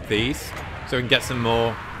clump up these, so we can get some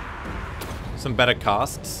better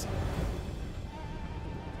casts.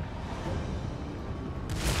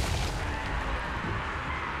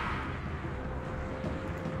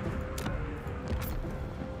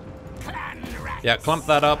 Yeah, clump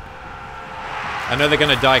that up. I know they're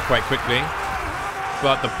going to die quite quickly.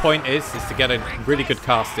 But the point is to get a really good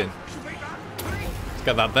cast in. Let's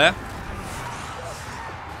get that there.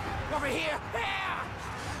 Over here.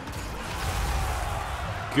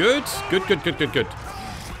 Good. Good, good, good, good, good.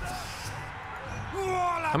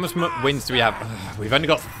 How much wins do we have? We've only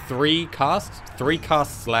got 3 casts. 3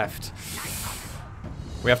 casts left.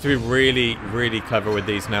 We have to be really, really clever with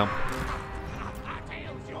these now.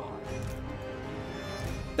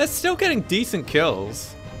 They're still getting decent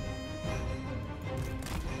kills.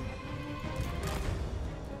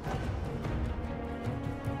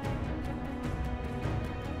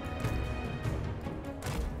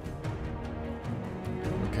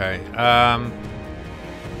 Okay,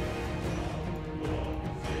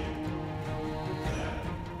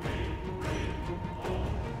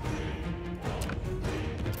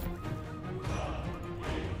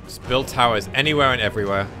 just build towers anywhere and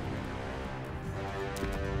everywhere.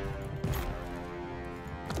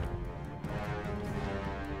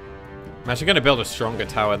 I'm actually going to build a stronger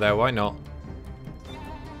tower there, why not?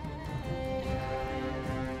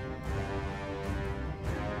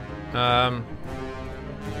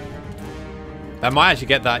 I might actually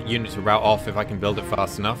get that unit to route off if I can build it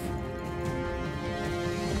fast enough.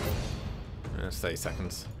 30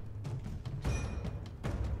 seconds.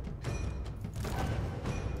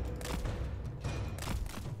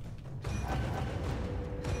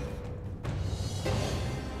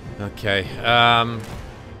 Okay,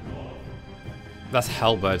 that's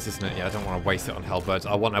Hellbirds, isn't it? Yeah, I don't want to waste it on Hellbirds.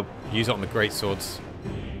 I want to use it on the Greatswords.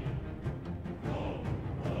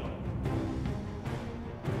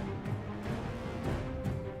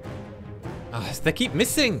 They keep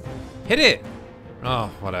missing. Hit it. Oh,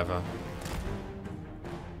 whatever.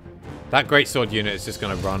 That greatsword unit is just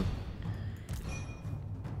going to run.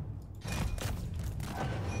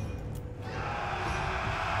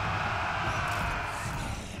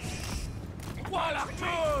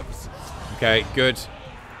 Okay, good.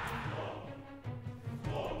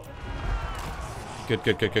 Good,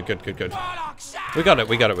 good, good, good, good, good, good. We got it,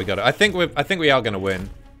 we got it, we got it. I think we are going to win.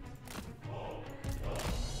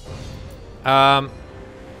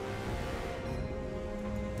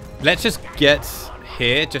 Let's just get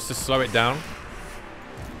here just to slow it down.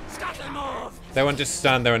 They won't just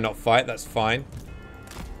stand there and not fight, that's fine.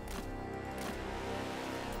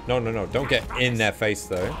 No, no, no, don't get in their face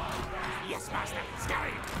though.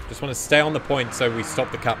 Just want to stay on the point so we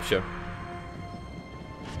stop the capture.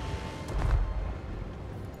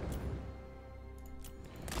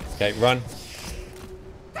 Okay, run.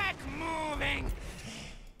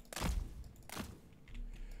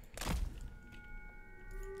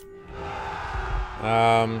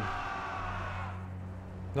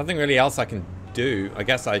 Nothing really else I can do. I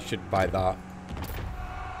guess I should buy that.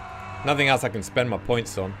 Nothing else I can spend my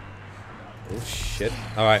points on. Oh shit.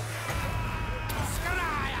 Alright.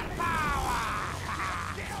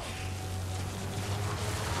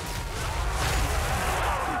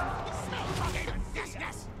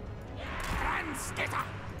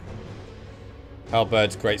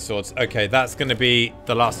 Hellbirds, great swords. Okay, that's going to be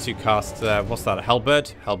the last 2 casts there. What's that? A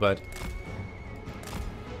Hellbird? Hellbird.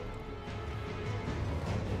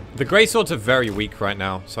 The grey swords are very weak right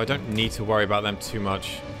now, so I don't need to worry about them too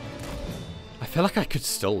much. I feel like I could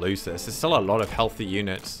still lose this. There's still a lot of healthy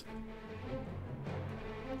units.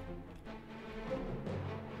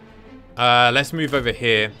 Let's move over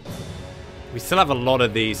here. We still have a lot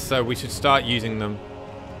of these, so we should start using them.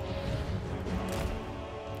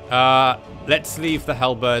 Let's leave the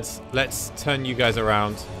Hellbirds. Let's turn you guys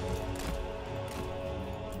around.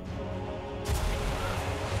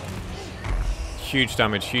 Huge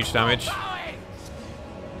damage, huge damage.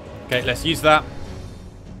 Okay, let's use that.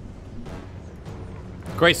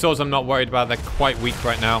 Great swords I'm not worried about. They're quite weak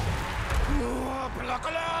right now.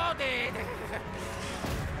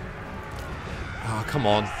 Oh, come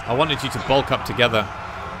on. I wanted you to bulk up together.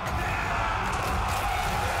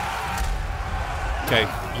 Okay,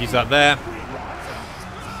 use that there.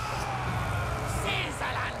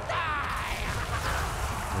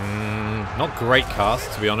 Not great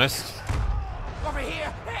cast, to be honest.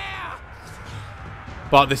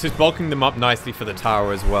 But this is bulking them up nicely for the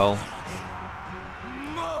tower as well.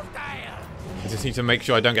 I just need to make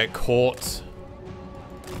sure I don't get caught.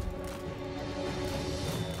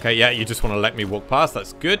 Okay, yeah, you just want to let me walk past.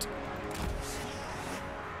 That's good.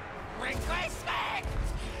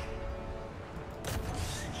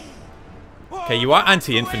 Okay, you are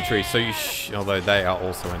anti-infantry, so you although they are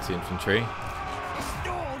also anti-infantry.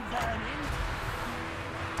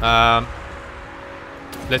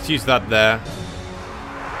 Let's use that there.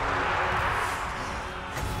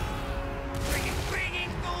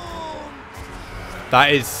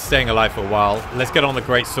 That is staying alive for a while. Let's get on the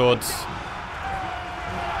great swords.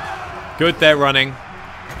 Good, they're running.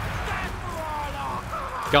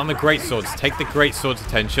 Get on the great swords. Take the great swords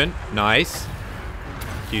attention. Nice.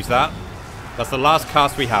 Use that. That's the last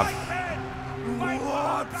cast we have.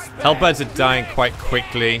 Hellbirds are dying quite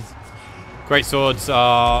quickly. Great swords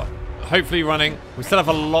are hopefully running. We still have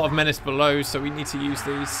a lot of menace below, so we need to use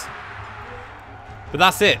these. But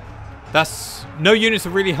that's it. That's no units are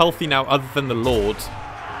really healthy now other than the Lord.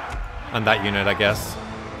 And that unit, I guess.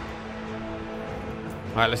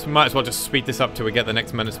 Alright, let's might as well just speed this up till we get the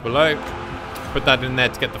next menace below. Put that in there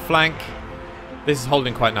to get the flank. This is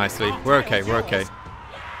holding quite nicely. We're okay, we're okay.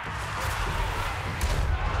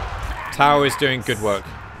 Tower is doing good work.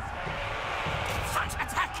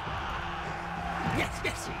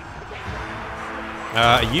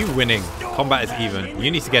 Are you winning? Combat is even.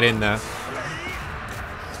 You need to get in there.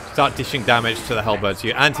 Start dishing damage to the Hellbirds.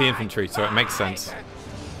 You're anti-infantry, so it makes sense.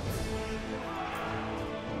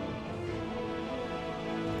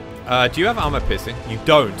 Do you have armor piercing? You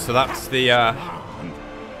don't, so that's the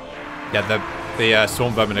the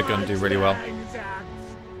Storm Vermin are going to do really well.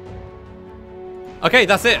 Okay,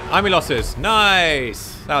 that's it. Army losses.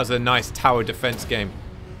 Nice. That was a nice tower defense game.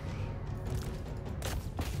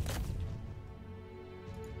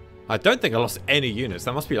 I don't think I lost any units.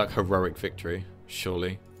 That must be like heroic victory,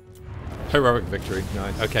 surely. Heroic victory.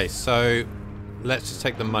 Nice. Okay, so let's just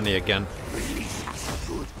take the money again.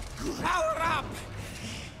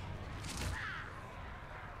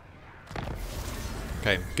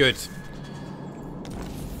 Okay, good.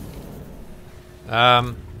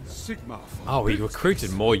 Oh, we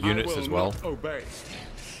recruited more units as well.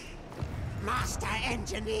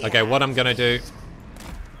 Okay, what I'm gonna do,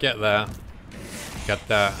 get there,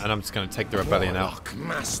 and I'm just gonna take the rebellion out.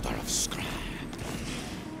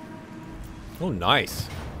 Oh, nice.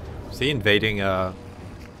 Is he invading Alt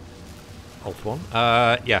 1?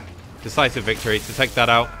 Yeah. Decisive victory to take that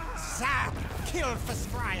out.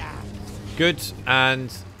 Good,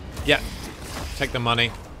 and yeah, take the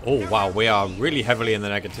money. Oh wow, we are really heavily in the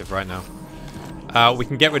negative right now. We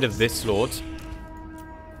can get rid of this Lord.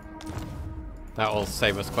 That will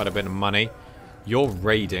save us quite a bit of money. You're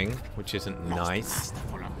raiding, which isn't nice.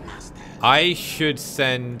 I should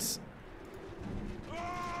send...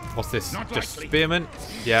 What's this? Just Spearman?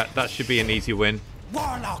 Yeah, that should be an easy win.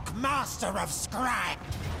 Warlock, master of scribe.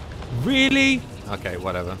 Really? Okay,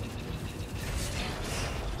 whatever.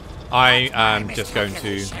 I am just going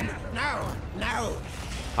to... No.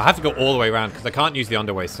 I have to go all the way around because I can't use the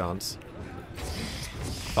underway stance.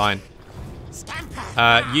 Fine.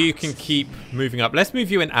 You can keep moving up. Let's move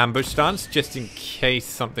you in ambush stance just in case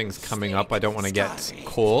something's coming up. I don't want to get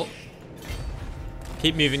caught.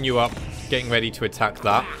 Keep moving you up, getting ready to attack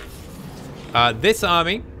that. This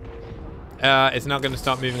army is now going to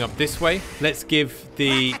start moving up this way. Let's give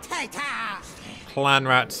the clan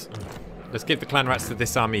rats... Let's give the clan rats to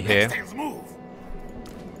this army here.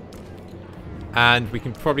 And we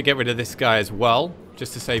can probably get rid of this guy as well,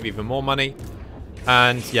 just to save even more money.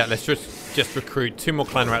 And yeah, let's just recruit 2 more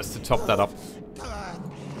clan rats to top that up.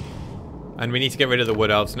 And we need to get rid of the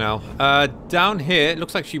wood elves now. Down here, it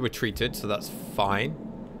looks like she retreated, so that's fine.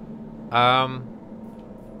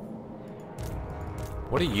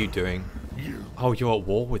 What are you doing? Oh, you're at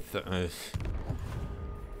war with the...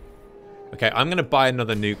 Okay, I'm going to buy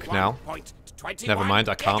another nuke now. Never mind,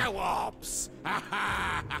 I can't.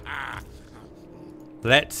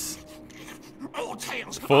 Let's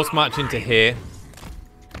force march into here.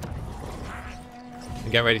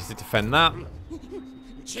 And get ready to defend that.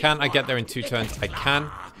 Can I get there in 2 turns? I can.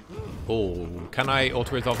 Oh, can I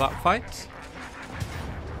auto-resolve that fight?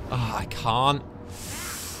 Oh, I can't.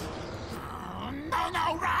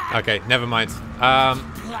 Okay, never mind.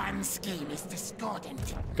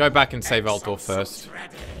 Go back and save Altdorf first.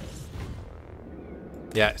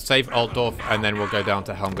 Yeah, save Altdorf and then we'll go down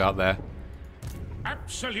to Helmgart there.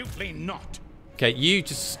 Absolutely not. Okay, you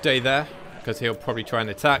just stay there because he'll probably try and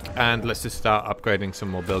attack, and let's just start upgrading some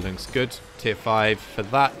more buildings. Good. Tier 5 for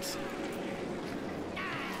that.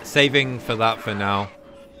 Saving for that for now.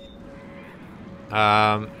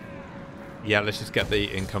 Yeah, let's just get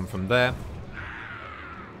the income from there.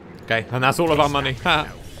 Okay, and that's all of our money.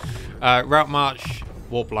 Route march,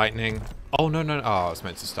 warp lightning. Oh, no. Oh, I was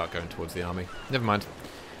meant to start going towards the army. Never mind.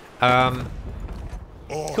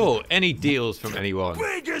 Cool. Any deals from anyone?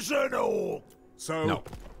 Big as an orc. So no.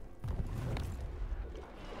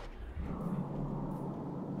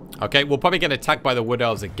 Okay, we'll probably get attacked by the wood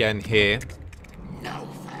elves again here. No,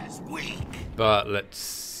 first week. But let's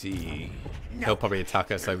see. He'll probably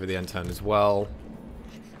attack us over the end turn as well.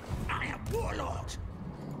 I am warlord.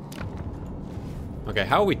 Okay,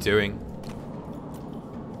 how are we doing?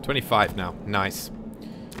 25 now. Nice.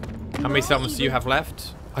 How many settlements do you have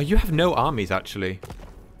left? Oh, you have no armies, actually.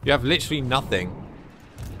 You have literally nothing.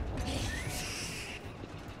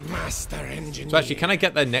 Master engineer. So actually, can I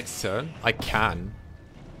get there next turn? I can.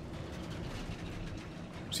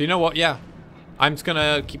 So you know what? Yeah. I'm just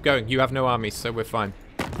gonna keep going. You have no armies, so we're fine.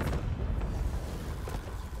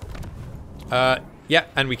 Yeah,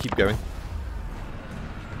 and we keep going.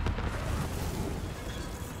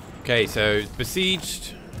 Okay, so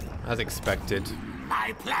besieged, as expected.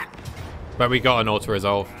 My plan. But we got an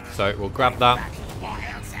auto-resolve, so we'll grab that.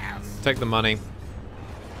 Take the money.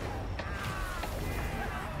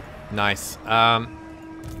 Nice. So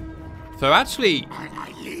actually,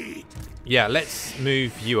 yeah, let's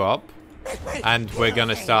move you up. And we're going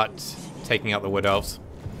to start taking out the Wood Elves.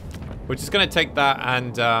 We're just going to take that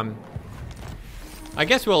and I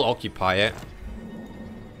guess we'll occupy it.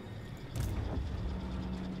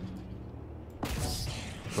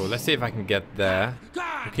 Cool, let's see if I can get there.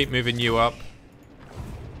 We'll keep moving you up.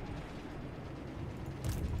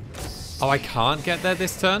 Oh, I can't get there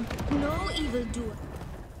this turn? No evildoer.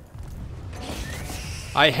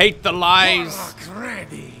 I hate the lies!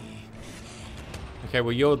 Ready. Okay,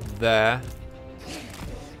 well you're there.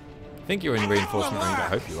 I think you're in reinforcement range, I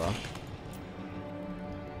hope you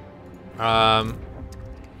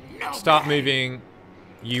are. Start moving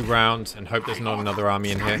you round and hope there's not another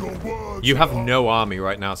army in here. You have no army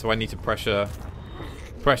right now, so I need to pressure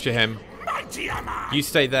him. You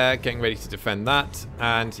stay there, getting ready to defend that,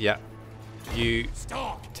 and yeah, you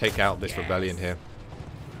take out this rebellion here.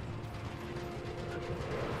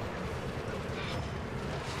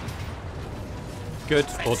 Good,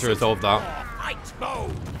 auto-resolve that.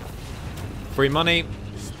 Free money.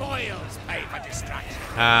 Spoils pay for distraction.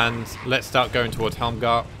 And let's start going towards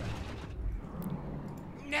Helmgart.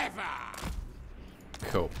 Never.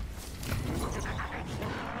 Cool.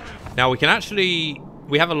 Now we can actually...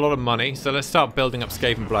 We have a lot of money, so let's start building up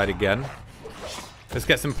Skaven Blight again. Let's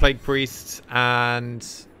get some Plague Priests, and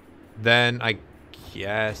then I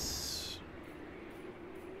guess...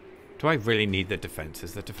 Do I really need the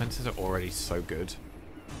defenses? The defenses are already so good.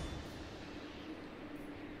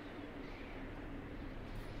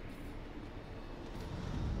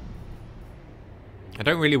 I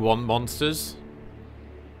don't really want monsters.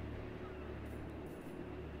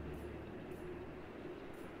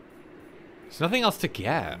 There's nothing else to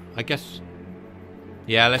get. I guess...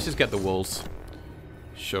 Yeah, let's just get the walls.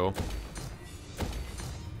 Sure.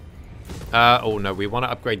 Oh no, we want to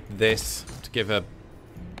upgrade this to give a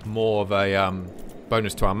more of a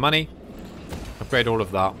bonus to our money. Upgrade all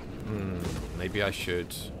of that. Maybe I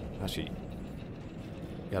should. Actually,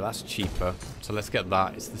 yeah, that's cheaper. So let's get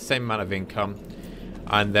that. It's the same amount of income.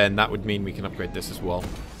 And then that would mean we can upgrade this as well.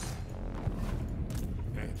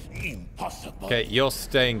 Impossible. Okay, you're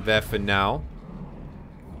staying there for now.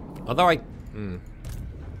 Although I...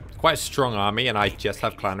 quite a strong army, and I just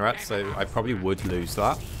have clan rats, so I probably would lose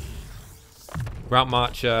that. Route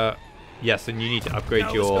Marcher... Yes, and you need to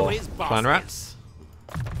upgrade your clan rats.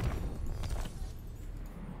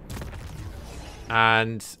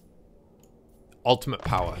 And... Ultimate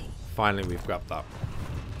Power. Finally, we've grabbed that.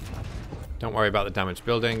 Don't worry about the damaged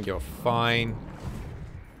building. You're fine.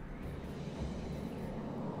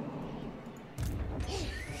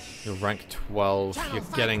 You're rank 12. You're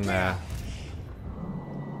getting there.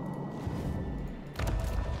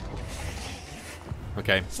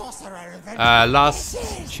 Okay.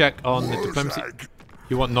 Last check on the diplomacy.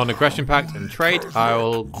 You want non-aggression pact and trade?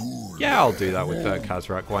 I'll do that with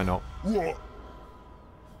Kazrak. Why not?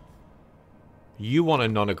 You want a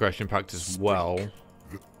non-aggression pact as well.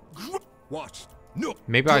 What? No.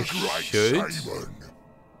 Maybe I should.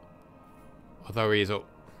 Although he's up.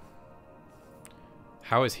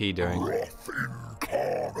 How is he doing?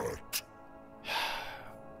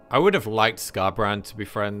 I would have liked Scarbrand to be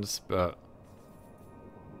friends, but...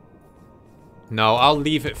 No, I'll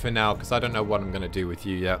leave it for now, because I don't know what I'm going to do with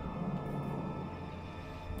you yet.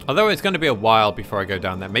 Although it's going to be a while before I go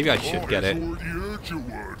down there. Maybe I should get it.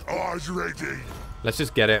 Let's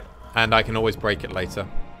just get it, and I can always break it later.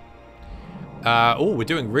 Oh, we're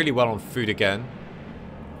doing really well on food again.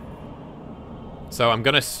 So I'm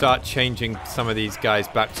going to start changing some of these guys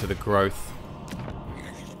back to the growth.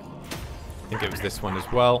 I think it was this one as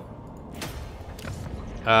well.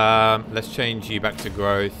 Let's change you back to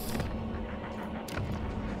growth.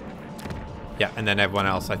 Yeah, and then everyone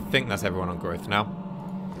else. I think that's everyone on growth now.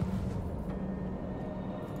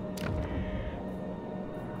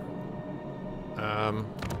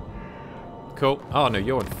 Cool. Oh, no,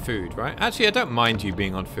 you're on food, right? Actually, I don't mind you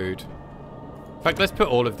being on food. In fact, let's put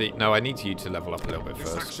all of the... No, I need you to level up a little bit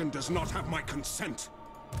This first. action does not have my consent.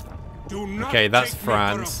 Do not Okay, that's take me for a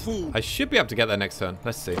Franz. fool. I should be able to get there next turn.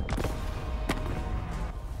 Let's see.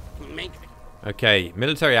 Make Okay,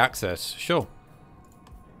 military access. Sure.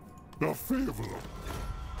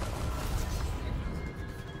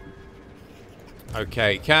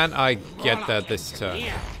 Okay, can I get there this turn?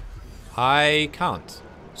 I can't.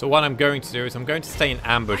 So what I'm going to do is I'm going to stay in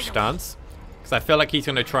ambush stance. Because I feel like he's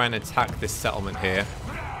going to try and attack this settlement here.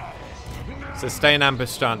 So stay in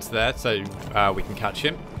ambush stance there so we can catch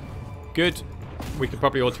him. Good. We could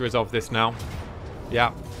probably auto-resolve this now.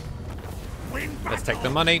 Yeah. Let's take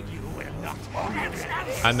the money.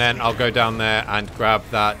 And then I'll go down there and grab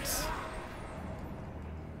that.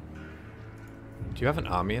 Do you have an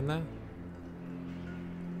army in there?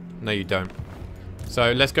 No, you don't.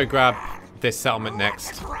 So let's go grab this settlement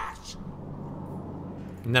next.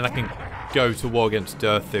 And then I can go to war against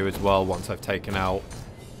Durthu as well once I've taken out.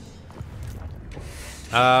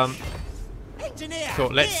 So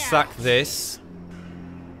let's sack this.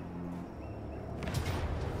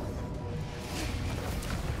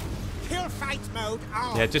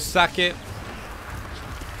 Yeah, just sack it.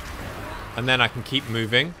 And then I can keep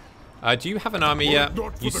moving. Do you have an army yet?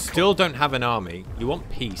 You still don't have an army. You want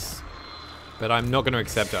peace. But I'm not going to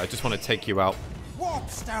accept it. I just want to take you out.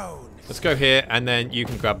 Let's go here, and then you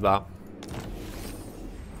can grab that.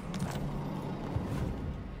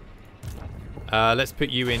 Let's put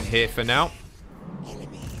you in here for now.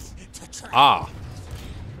 Ah.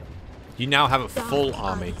 You now have a full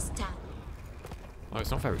army. Oh,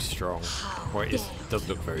 it's not very strong. Well, it does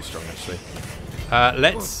look very strong, actually.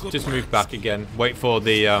 Let's just move back again. Wait for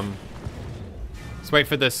the, let's wait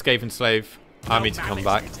for the Skaven slave army to come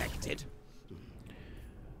back.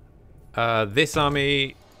 This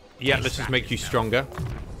army, yeah, let's just make you stronger.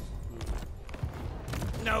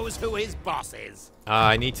 knows who his boss is.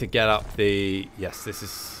 I need to get up the... Yes, this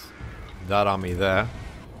is that army there.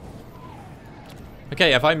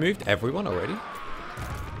 Okay, have I moved everyone already?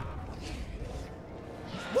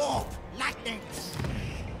 Warp, lightning.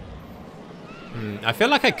 I feel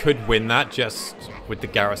like I could win that just with the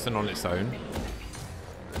garrison on its own.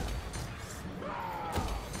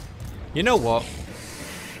 You know what?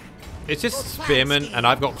 It's just spearmen and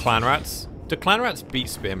I've got clan rats. Do clan rats beat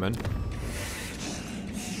spearmen?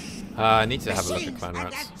 I need to have a look at clan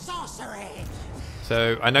rats.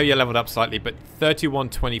 So I know you're leveled up slightly, but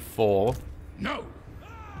 31-24. No.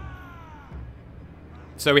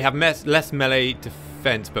 So we have less melee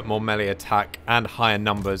defense, but more melee attack and higher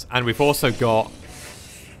numbers. And we've also got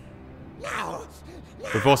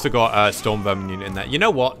a storm vermin unit in there. You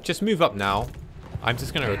know what? Just move up now. I'm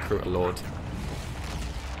just going to recruit a lord.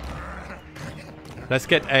 Let's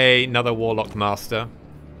get another warlock master.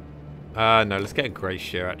 No, let's get a grey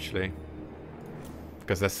shear actually,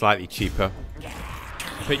 because they're slightly cheaper.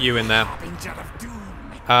 Put you in there.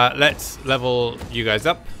 Let's level you guys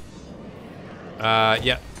up.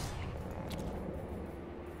 Yeah.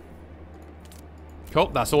 Cool,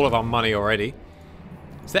 that's all of our money already.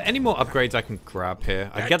 Is there any more upgrades I can grab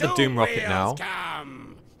here? I can get the Doom Rocket now.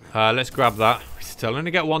 Let's grab that. We still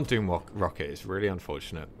only get one Doom Rocket. It's really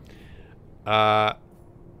unfortunate.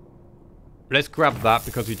 Let's grab that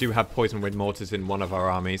because we do have Poison Wind Mortars in one of our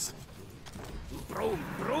armies.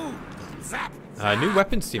 New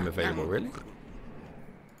weapons team available, really?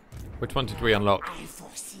 Which one did we unlock?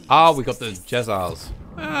 Ah, we got the Jezals.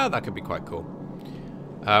 That could be quite cool.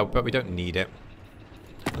 But we don't need it.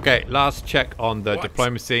 Okay, last check on the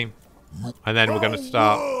diplomacy. And then we're going to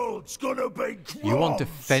start. You want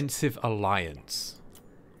defensive alliance?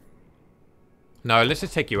 No, let's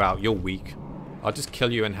just take you out. You're weak. I'll just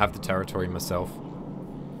kill you and have the territory myself.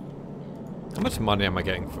 How much money am I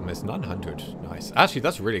getting from this? 900. Nice. Actually,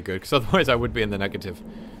 that's really good, because otherwise I would be in the negative.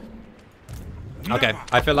 Okay,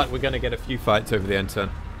 I feel like we're going to get a few fights over the end turn.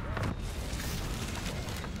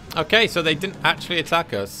 Okay, so they didn't actually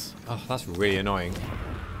attack us. Oh, that's really annoying.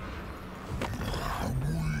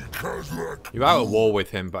 You're out at war with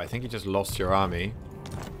him, but I think you just lost your army.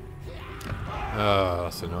 Oh,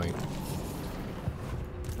 that's annoying.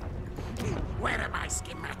 Where are my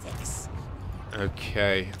schematics?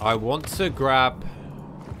 Okay, I want to grab...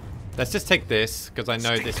 Let's just take this, because I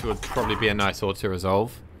know this would probably be a nice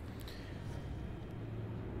auto-resolve.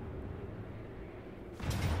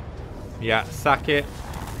 Yeah, sack it,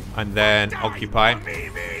 and then occupy.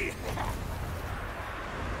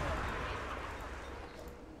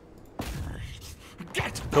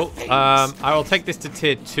 Cool. I will take this to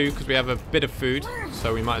tier 2 because we have a bit of food,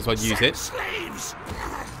 so we might as well use it.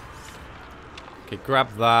 Okay,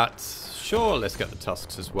 grab that. Sure, let's get the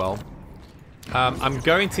tusks as well. I'm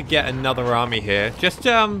going to get another army here. Just,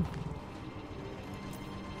 no,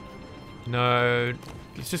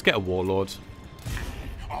 let's just get a warlord.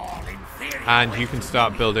 And you can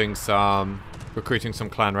start building some, recruiting some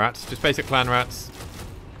clan rats. Just basic clan rats.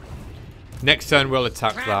 Next turn we'll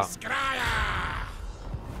attack that.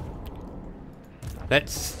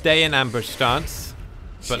 Let's stay in ambush stance,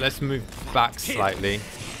 but let's move back slightly.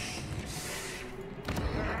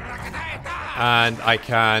 And I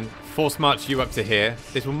can force march you up to here.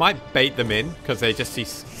 This one might bait them in because they just see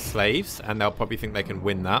slaves and they'll probably think they can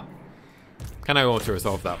win that. Can I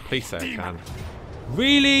auto-resolve that? Please say I can.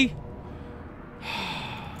 Really?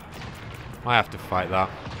 I have to fight that.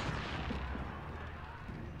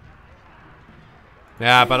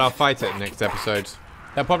 Yeah, but I'll fight it next episode.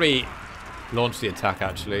 They'll probably launch the attack,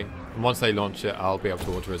 actually. And once they launch it, I'll be able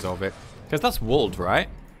to auto-resolve it. Because that's walled, right?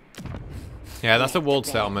 Yeah, that's a walled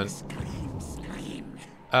settlement.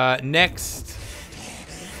 Next.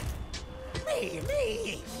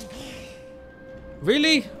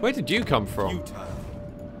 Really? Where did you come from?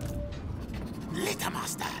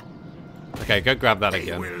 Okay, go grab that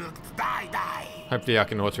again. Hopefully I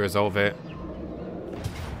can auto-resolve it.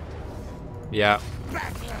 Yeah.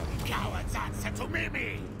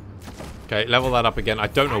 Okay, level that up again. I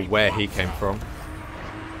don't know where he came from.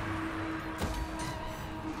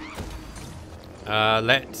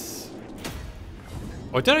 Let's...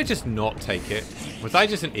 Or did I just not take it? Was I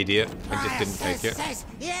just an idiot and just didn't take it?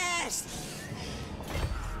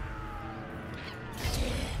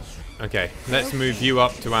 Okay, let's move you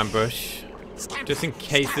up to ambush. Just in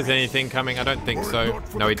case there's anything coming. I don't think so.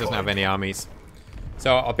 No, he doesn't have any armies.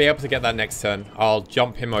 So I'll be able to get that next turn. I'll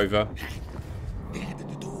jump him over.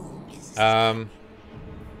 Okay,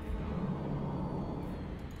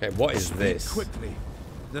 what is this?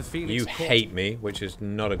 You hate me, which is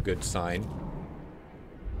not a good sign.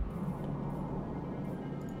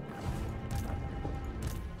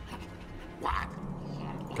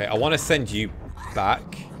 Okay, I want to send you back.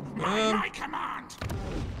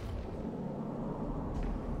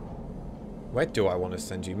 Where do I want to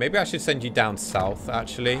send you? Maybe I should send you down south,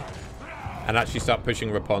 actually. And actually start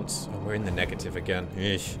pushing Response. Oh, we're in the negative again.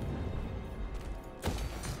 Eesh.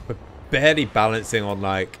 We're barely balancing on,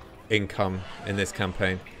 like, income in this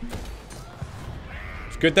campaign.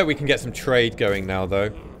 It's good that we can get some trade going now,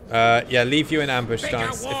 though. Yeah, leave you in ambush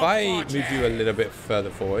stance. If I move you a little bit further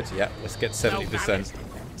forward, yeah, let's get 70%.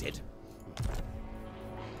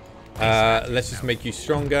 Let's just make you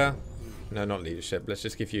stronger. No, not leadership. Let's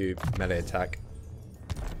just give you melee attack.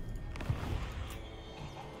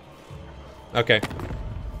 Okay.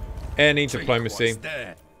 Any diplomacy.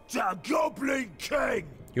 The Goblin King!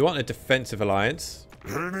 You want a defensive alliance?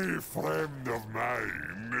 Any friend of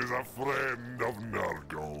mine is a friend of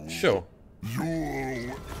Nurgle. Sure.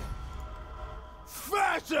 You're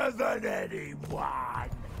Fatter than anyone!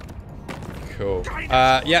 Cool.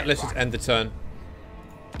 Yeah, let's just end the turn.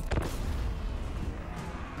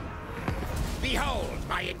 Behold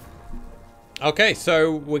my... Okay,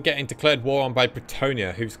 so we're getting declared war on by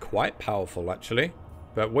Bretonnia, who's quite powerful, actually.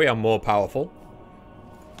 But we are more powerful.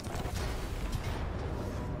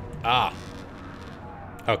 Ah.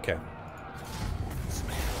 Okay.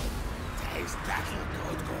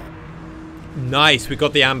 Nice, we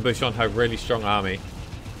got the ambush on her really strong army.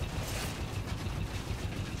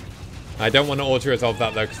 I don't want to auto-resolve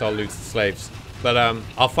that, though, because I'll lose the slaves. But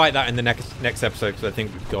I'll fight that in the next episode, because I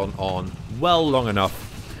think we've gone on well long enough.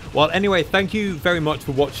 Well, anyway, thank you very much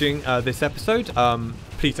for watching this episode.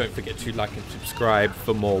 Please don't forget to like and subscribe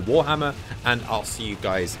for more Warhammer, and I'll see you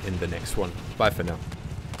guys in the next one. Bye for now.